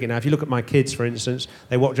watch cricket now, if you look at my kids, for instance,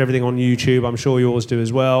 they watch everything on YouTube. I'm sure yours do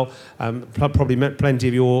as well. Probably plenty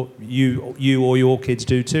of you or your kids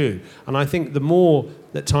do too. And I think the more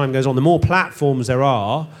that time goes on, the more platforms there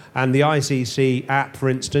are, and the ICC app, for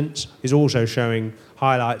instance, is also showing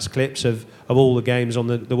highlights, clips of all the games on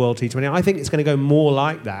the World T20. I think it's going to go more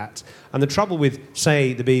like that. And the trouble with,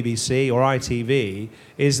 say, the BBC or ITV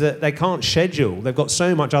is that they can't schedule. They've got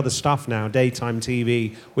so much other stuff now, daytime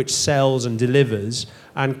TV, which sells and delivers.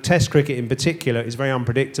 And Test cricket in particular is very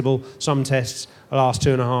unpredictable. Some tests last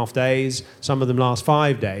 2.5 days, some of them last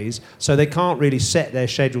 5 days. So they can't really set their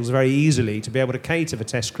schedules very easily to be able to cater for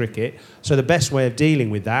Test cricket. So the best way of dealing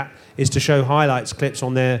with that is to show highlights, clips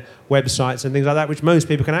on their websites and things like that, which most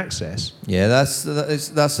people can access. Yeah, that's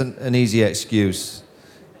an easy excuse.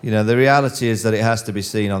 The reality is that it has to be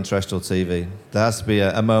seen on terrestrial TV. There has to be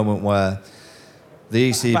a moment where the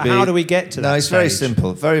ECB... But how do we get to that No, it's stage? very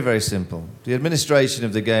simple, very, very simple. The administration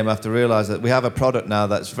of the game have to realise that we have a product now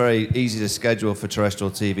that's very easy to schedule for terrestrial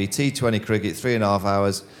TV. T20 cricket, 3.5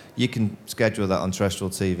 hours, you can schedule that on terrestrial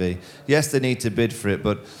TV. Yes, they need to bid for it,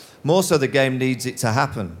 but more so the game needs it to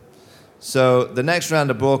happen. So the next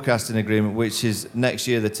round of broadcasting agreement, which is next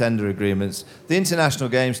year, the tender agreements, the international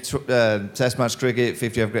games, Test match cricket,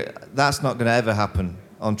 50 over, that's not going to ever happen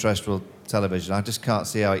on terrestrial television. I just can't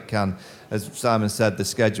see how it can, as Simon said, the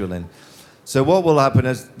scheduling. So what will happen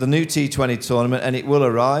is the new T20 tournament, and it will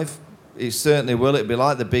arrive. It certainly will. It'll be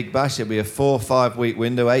like the Big Bash. It'll be a 4 or 5 week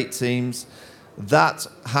window, 8 teams. That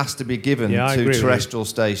has to be given to terrestrial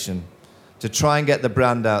station. to try and get the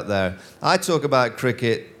brand out there. I talk about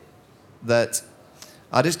cricket that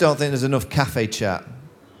I just don't think there's enough cafe chat.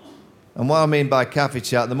 And what I mean by cafe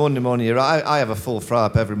chat, the Monday morning, I have a full fry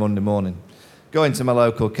up every Monday morning. Go into my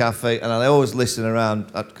local cafe and I always listen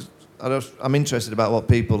around. I'm interested about what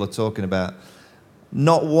people are talking about.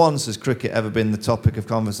 Not once has cricket ever been the topic of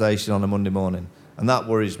conversation on a Monday morning, and that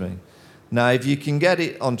worries me. Now, if you can get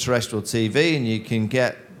it on terrestrial TV and you can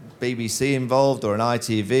get BBC involved or an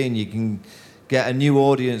ITV and you can get a new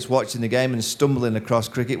audience watching the game and stumbling across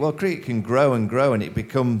cricket, well, cricket can grow and grow and it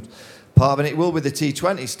becomes part of it. It will with the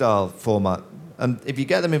T20 style format. And if you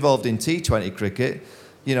get them involved in T20 cricket,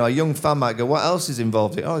 you know, a young fan might go, what else is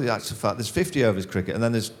involved in? Oh, the actual fact, there's 50 overs cricket and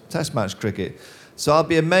then there's test match cricket. So I'll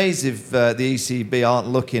be amazed if the ECB aren't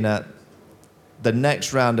looking at the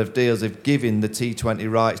next round of deals of giving the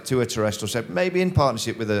T20 rights to a terrestrial show, maybe in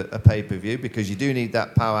partnership with a pay-per-view, because you do need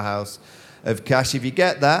that powerhouse of cash. If you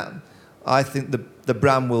get that, I think the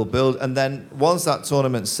brand will build. And then once that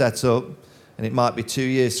tournament's set up, and it might be 2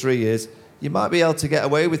 years, 3 years, you might be able to get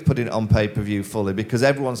away with putting it on pay-per-view fully because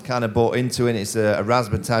everyone's kind of bought into it. It's a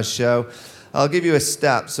razzmatazz show. I'll give you a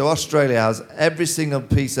stat. So Australia has every single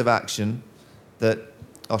piece of action that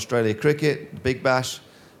Australia Cricket, Big Bash,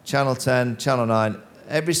 Channel 10, Channel 9,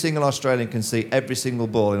 every single Australian can see every single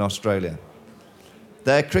ball in Australia.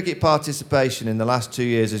 Their cricket participation in the last 2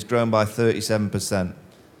 years has grown by 37%.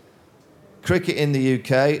 Cricket in the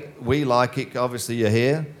UK, we like it. Obviously, you're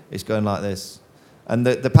here. It's going like this. And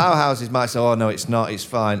the powerhouses might say, oh, no, it's not. It's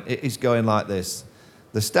fine. It is going like this.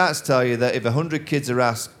 The stats tell you that if 100 kids are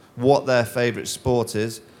asked what their favourite sport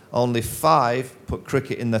is, only 5 put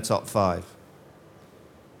cricket in the top 5.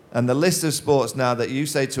 And the list of sports now that you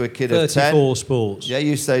say to a kid of 10... 34 sports. Yeah,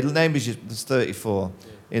 you say, name is there's 34.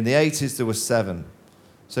 In the 80s, there were 7.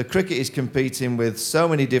 So cricket is competing with so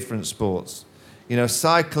many different sports. You know,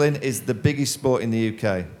 cycling is the biggest sport in the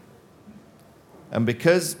UK. And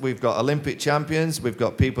because we've got Olympic champions, we've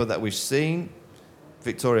got people that we've seen,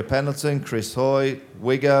 Victoria Pendleton, Chris Hoy,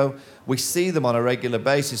 Wigo, we see them on a regular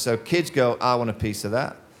basis. So kids go, I want a piece of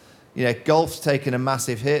that. You know, golf's taken a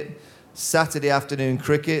massive hit. Saturday afternoon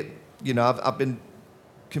cricket, you know, I've been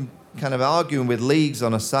kind of arguing with leagues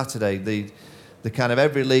on a Saturday, the kind of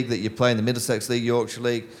every league that you play in, the Middlesex League, Yorkshire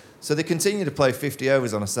League. So they continue to play 50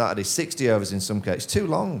 overs on a Saturday, 60 overs in some cases. Too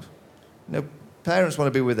long. You know, parents want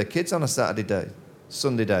to be with their kids on a Saturday day,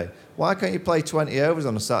 Sunday day. Why can't you play 20 overs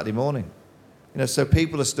on a Saturday morning? You know, so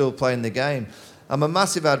people are still playing the game. I'm a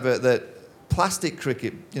massive advert that plastic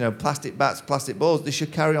cricket, you know, plastic bats, plastic balls, they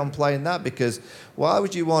should carry on playing that because why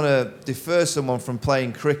would you want to defer someone from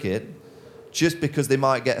playing cricket just because they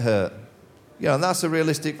might get hurt? You know, and that's a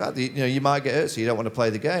realistic fact. You know, you might get hurt, so you don't want to play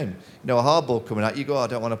the game. You know, a hard ball coming at you, go, oh, I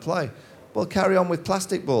don't want to play. Well, carry on with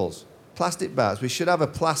plastic balls, plastic bats. We should have a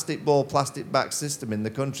plastic ball, plastic bat system in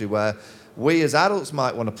the country where we as adults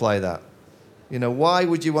might want to play that. You know, why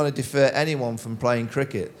would you want to defer anyone from playing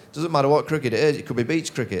cricket? It doesn't matter what cricket it is. It could be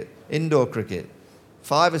beach cricket, indoor cricket,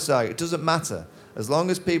 five-a-side. It doesn't matter. As long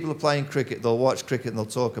as people are playing cricket, they'll watch cricket and they'll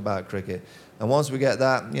talk about cricket. And once we get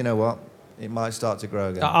that, you know what? It might start to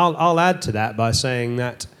grow again. I'll add to that by saying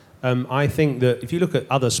that I think that if you look at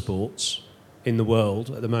other sports in the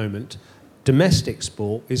world at the moment, domestic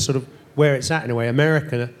sport is sort of where it's at in a way.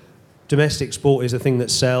 America, domestic sport is the thing that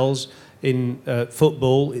sells. In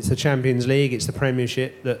football, it's the Champions League, it's the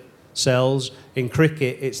Premiership that sells. In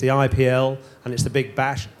cricket, it's the IPL and it's the Big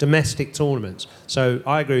Bash, domestic tournaments. So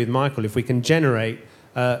I agree with Michael, if we can generate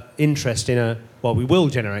interest we will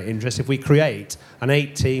generate interest if we create an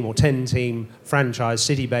 8-team or 10-team franchise,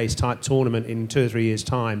 city-based type tournament in 2 or 3 years'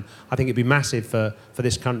 time. I think it'd be massive for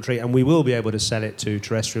this country and we will be able to sell it to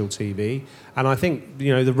terrestrial TV. And I think,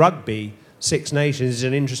 you know, the rugby Six Nations is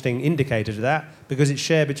an interesting indicator to that because it's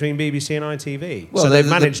shared between BBC and ITV. Well, so they've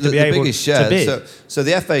managed to be able to bid. So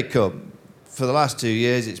the FA Cup, for the last 2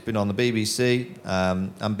 years, it's been on the BBC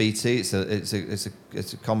and BT.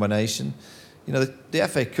 It's a combination. You know, the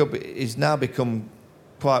FA Cup is now become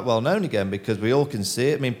quite well known again because we all can see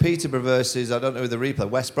it. I mean, Peterborough versus, I don't know who the replay,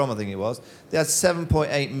 West Brom I think it was, they had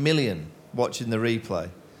 7.8 million watching the replay. I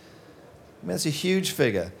mean, that's a huge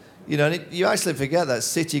figure. You know, and you actually forget that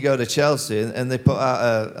City go to Chelsea and they put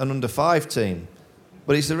out an under-5 team.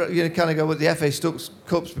 But it's you kind of go, well, the FA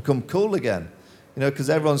Cup's become cool again. You know,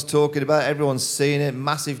 because everyone's talking about it, everyone's seeing it.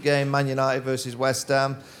 Massive game, Man United versus West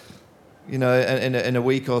Ham, you know, in a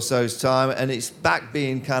week or so's time. And it's back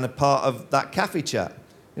being kind of part of that cafe chat.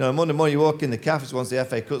 You know, Monday morning you walk in the cafes once the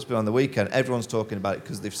FA Cup's been on the weekend, everyone's talking about it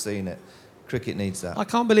because they've seen it. Cricket needs that. I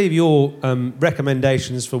can't believe your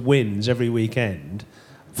recommendations for wins every weekend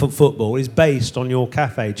for football is based on your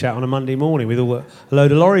cafe chat on a Monday morning with a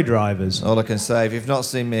load of lorry drivers. All I can say, if you've not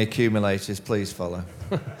seen me accumulators, please follow.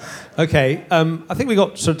 Okay, I think we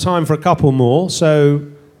got sort of time for a couple more. So,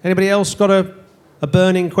 anybody else got a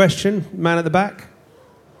burning question? Man at the back.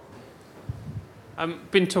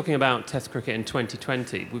 Been talking about Test cricket in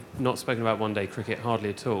 2020. We've not spoken about one-day cricket hardly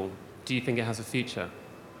at all. Do you think it has a future?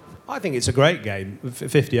 I think it's a great game,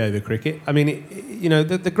 50-over cricket. I mean,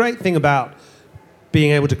 the great thing about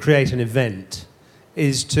being able to create an event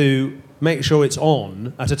is to make sure it's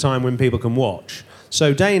on at a time when people can watch.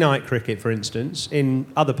 So day-night cricket, for instance, in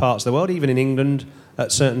other parts of the world, even in England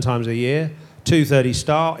at certain times of the year, 2:30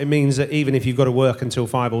 start, it means that even if you've got to work until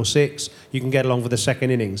 5 or 6, you can get along for the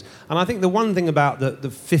second innings. And I think the one thing about the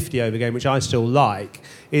 50-over game, which I still like,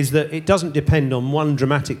 is that it doesn't depend on one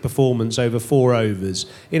dramatic performance over 4 overs.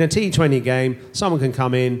 In a T20 game, someone can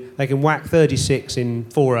come in, they can whack 36 in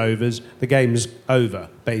 4 overs, the game's over,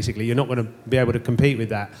 basically. You're not going to be able to compete with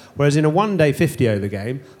that. Whereas in a one-day 50-over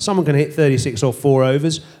game, someone can hit 36 or 4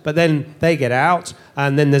 overs, but then they get out,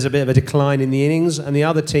 and then there's a bit of a decline in the innings, and the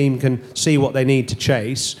other team can see what they need to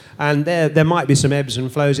chase, and there might be some ebbs and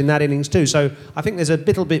flows in that innings too. So I think there's a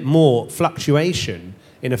little bit more fluctuation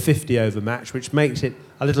in a 50-over match, which makes it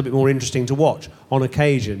a little bit more interesting to watch on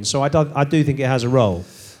occasion. So I do think it has a role.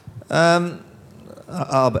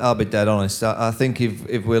 I'll be dead honest. I think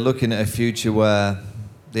if we're looking at a future where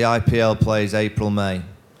the IPL plays April, May,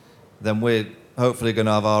 then we're hopefully going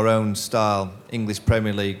to have our own style English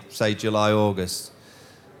Premier League, say July, August.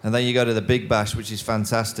 And then you go to the Big Bash, which is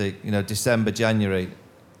fantastic, December, January.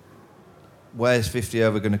 Where's 50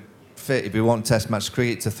 over going to fit if we want Test match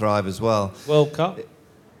cricket to thrive as well? World Cup?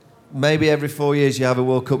 Maybe every 4 years you have a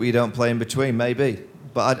World Cup where you don't play in between, maybe.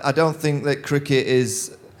 But I don't think that cricket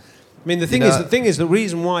is... I mean, the thing is, the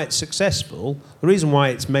reason why it's successful, the reason why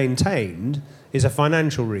it's maintained is a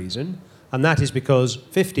financial reason, and that is because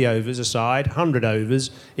 50 overs aside, 100 overs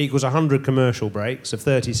equals 100 commercial breaks of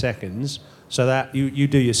 30 seconds, so that you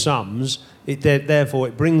do your sums. Therefore,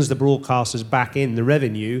 it brings the broadcasters back in the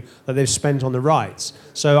revenue that they've spent on the rights.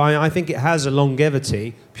 So I think it has a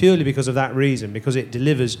longevity purely because of that reason, because it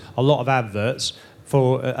delivers a lot of adverts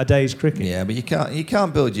for a day's cricket. Yeah, but you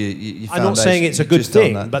can't build your foundation. I'm not saying it's a good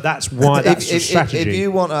thing, but that's why that's the strategy. If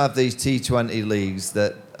you want to have these T20 leagues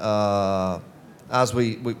that, as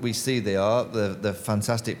we see they are, they're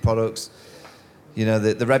fantastic products,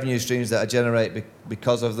 the revenue streams that are generated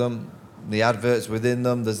because of them, the adverts within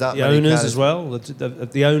them, there's that many owners as well,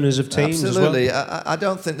 the owners of teams absolutely. as well. I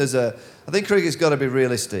don't think I think cricket's got to be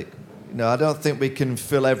realistic. I don't think we can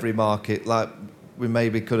fill every market like we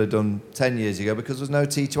maybe could have done 10 years ago because there's no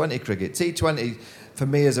T20 cricket. T20 for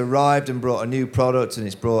me has arrived and brought a new product, and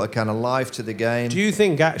it's brought a kind of life to the game. Do you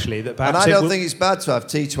think actually that perhaps... And I don't think it's bad to have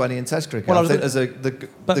T20 and Test cricket. I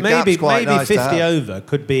think maybe nice 50 over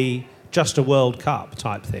could be just a World Cup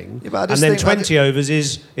type thing, yeah, and then 20 overs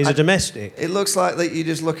is a domestic. It looks like that you're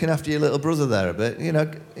just looking after your little brother there a bit.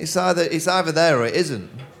 It's either there or it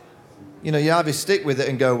isn't. You either stick with it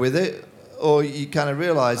and go with it, or you kind of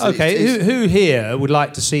realise... Okay, who here would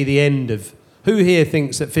like to see the end of... Who here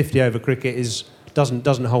thinks that 50 over cricket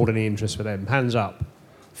doesn't hold any interest for them? Hands up.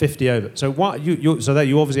 50 over. So you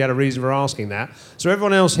obviously had a reason for asking that. So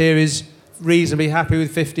everyone else here is reasonably happy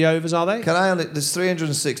with 50 overs, are they? There's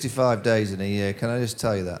 365 days in a year, can I just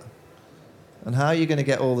tell you that? And how are you going to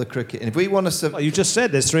get all the cricket? And if we want to... Well, you just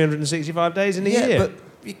said there's 365 days in a year. Yeah,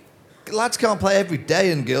 but lads can't play every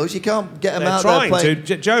day, and girls, you can't get them out there playing. They're trying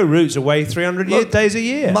to. Joe Root's away 300 days a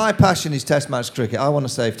year. My passion is Test match cricket. I want to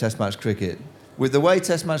save Test match cricket. With the way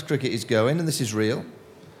Test match cricket is going, and this is real,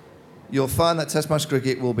 you'll find that Test match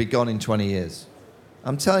cricket will be gone in 20 years.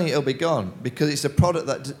 I'm telling you, it'll be gone because it's a product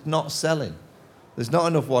that's not selling. There's not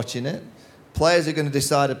enough watching it. Players are going to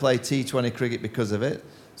decide to play T20 cricket because of it.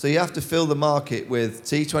 So you have to fill the market with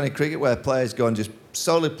T20 cricket where players go and just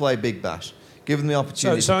solely play Big Bash. Give them the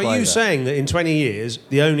opportunity to play. So are you saying that in 20 years,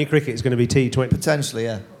 the only cricket is going to be T20? Potentially,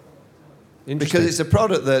 yeah. Because it's a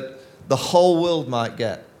product that the whole world might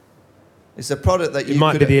get. It's a product that you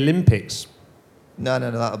might be the Olympics. No,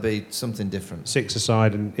 that'll be something different.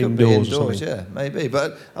 6-a-side and Could indoors be or something. Yeah, maybe.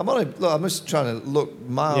 But I'm just trying to look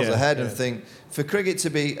miles ahead and think, for cricket to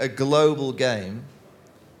be a global game,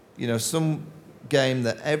 some game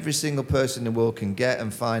that every single person in the world can get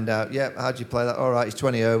and find out, how do you play that? All right, it's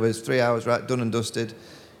 20 overs, 3 hours, right, done and dusted.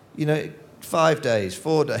 5 days,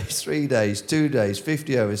 4 days, 3 days, 2 days,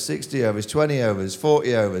 50 overs, 60 overs, 20 overs,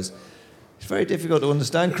 40 overs. It's very difficult to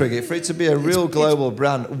understand cricket. For it to be a real global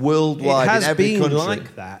brand worldwide in every country. It has been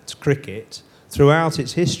like that, cricket, throughout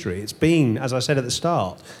its history. It's been, as I said at the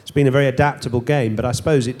start, it's been a very adaptable game, but I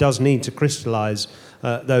suppose it does need to crystallise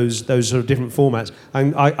those sort of different formats.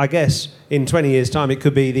 And I guess in 20 years' time, it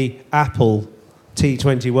could be the Apple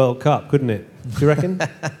T20 World Cup, couldn't it? Do you reckon?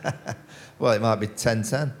 Well, it might be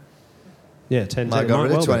 10-10. Yeah, 10-10. Might go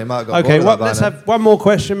rid of 20, might go okay, well, let's have one more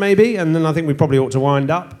question maybe, and then I think we probably ought to wind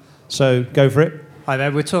up. So go for it. Hi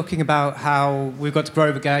there. We're talking about how we've got to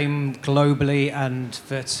grow the game globally and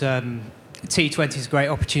that T20 is a great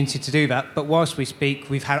opportunity to do that. But whilst we speak,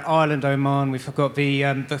 we've had Ireland, Oman, we've got the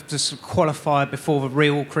qualifier before the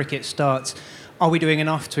real cricket starts. Are we doing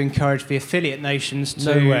enough to encourage the affiliate nations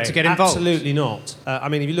to get involved? Absolutely not. I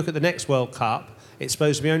mean, if you look at the next World Cup, it's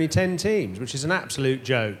supposed to be only 10 teams, which is an absolute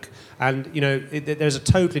joke. And, you know, there's a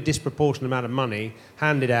totally disproportionate amount of money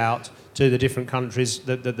handed out to the different countries.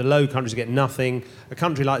 The low countries get nothing. A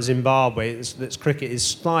country like Zimbabwe, that's cricket is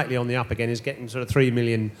slightly on the up again, is getting sort of $3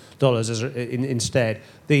 million instead.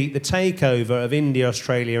 The takeover of India,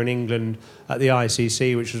 Australia and England at the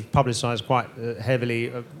ICC, which was publicised quite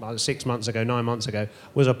heavily 6 months ago, 9 months ago,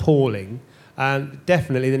 was appalling. And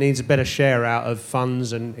definitely there needs a better share out of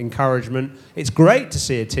funds and encouragement. It's great to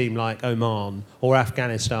see a team like Oman or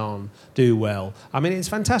Afghanistan do well. I mean, it's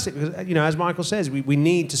fantastic because, you know, as Michael says, we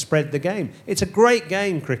need to spread the game. It's a great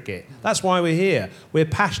game, cricket. That's why we're here. We're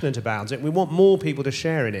passionate about it. We want more people to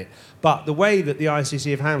share in it. But the way that the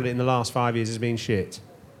ICC have handled it in the last 5 years has been shit.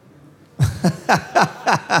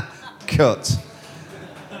 Cut.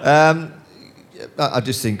 I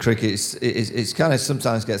just think cricket it's kind of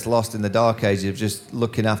sometimes gets lost in the dark ages of just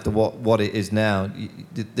looking after what it is now.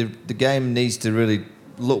 The game needs to really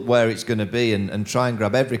look where it's going to be and try and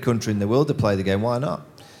grab every country in the world to play the game. Why not?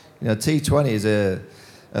 You know, T20 is a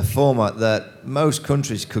format that most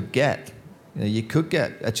countries could get. You know, you could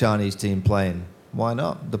get a Chinese team playing. Why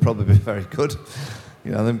not? They'll probably be very good.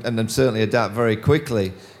 You know, and then certainly adapt very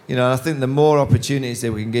quickly. You know, I think the more opportunities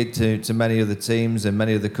that we can give to many other teams and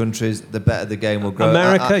many other countries, the better the game will grow.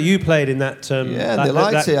 America, you played in that that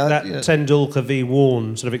Tendulkar v.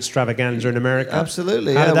 Warne sort of extravaganza in America.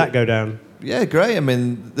 Absolutely. How did that go down? Yeah, great. I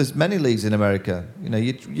mean, there's many leagues in America. You know,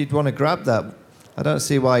 you'd want to grab that. I don't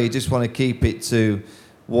see why you just want to keep it to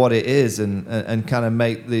what it is and kind of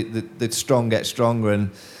make the strong get stronger. And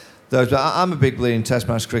those. But I'm a big believer in Test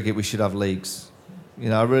match cricket. We should have leagues. You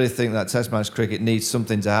know, I really think that Test match cricket needs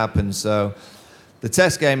something to happen. So the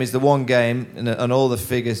Test game is the one game, and all the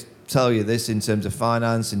figures tell you this in terms of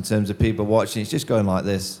finance, in terms of people watching. It's just going like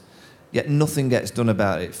this. Yet nothing gets done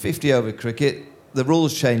about it. 50-over cricket, the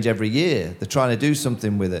rules change every year. They're trying to do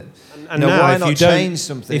something with it. And now, now, why if not you don't, change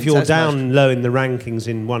something? if you're down low in the rankings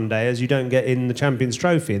in one day, as you don't get in the Champions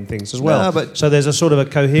Trophy and things as well. No, but so there's a sort of a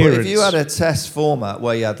coherence. But if you had a Test format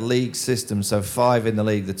where you had league systems, so 5 in the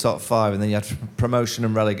league, the top 5, and then you had promotion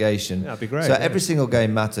and relegation. That'd be great. So every single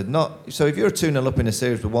game mattered. So if you're 2-0 up in a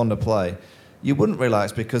series with 1 to play, you wouldn't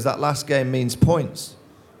relax because that last game means points.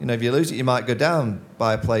 You know, if you lose it, you might go down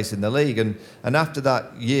by a place in the league. And after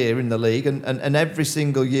that year in the league, and every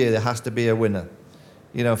single year there has to be a winner.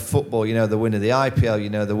 You know, football, you know the winner. The IPL, you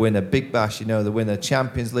know the winner. Big Bash, you know the winner.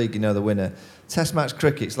 Champions League, you know the winner. Test match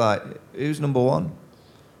cricket's like, who's number one?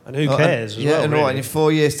 And who cares as well, and really? what, in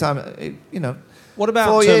 4 years' time, you know. What about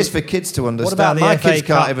 4 years for kids to understand? What about My the FA kids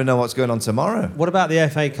Cup? can't even know what's going on tomorrow. What about the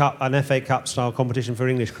FA Cup, an FA Cup style competition for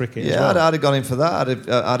English cricket? Yeah, as well? I'd have gone in for that.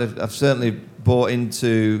 I've certainly bought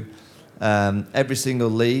into every single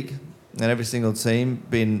league and every single team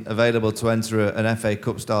being available to enter an FA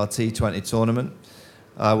Cup style T20 tournament.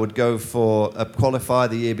 I would go for a qualifier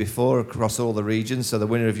the year before across all the regions. So the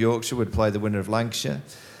winner of Yorkshire would play the winner of Lancashire.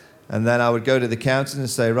 And then I would go to the accountants and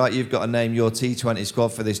say, right, you've got to name your T20 squad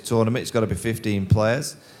for this tournament. It's got to be 15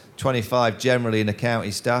 players, 25 generally in the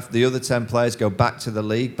county staff. The other 10 players go back to the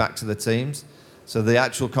league, back to the teams. So the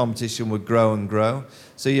actual competition would grow and grow.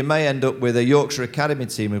 So you may end up with a Yorkshire Academy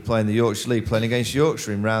team who play in the Yorkshire League playing against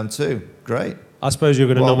Yorkshire in round 2. Great. I suppose you're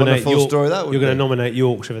going to nominate story that would You're going to be. nominate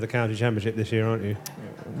Yorkshire for the county championship this year, aren't you?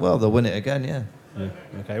 Well, they'll win it again, yeah.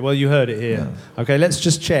 Okay, well, you heard it here. Okay, let's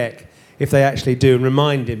just check if they actually do and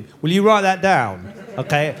remind him. Will you write that down?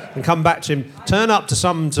 Okay, and come back to him. Turn up to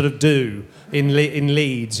some sort of do in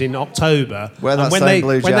Leeds in October. Wear that and when same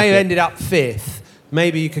blue when they jacket. ended up 5th,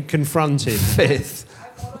 maybe you could confront him. 5th.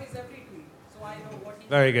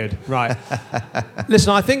 Very good. Right.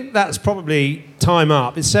 Listen, I think that's probably time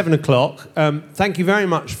up. It's 7 o'clock. Thank you very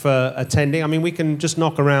much for attending. I mean, we can just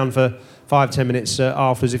knock around for 5-10 minutes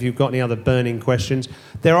afterwards if you've got any other burning questions.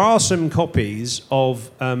 There are some copies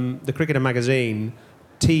of the Cricketer magazine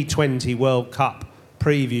T20 World Cup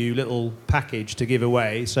preview little package to give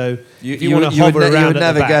away. So if you want to hover around, you would at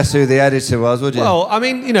never the back, guess who the editor was, would you? Well, I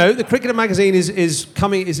mean, you know, the Cricketer magazine is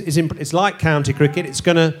coming. It's like County Cricket. It's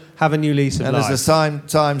going to have a new lease of and life. there's a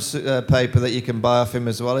Times paper that you can buy off him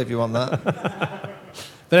as well if you want that.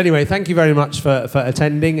 But anyway, thank you very much for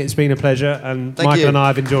attending. It's been a pleasure, and Thank Michael you. and I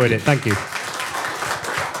have enjoyed it. Thank you.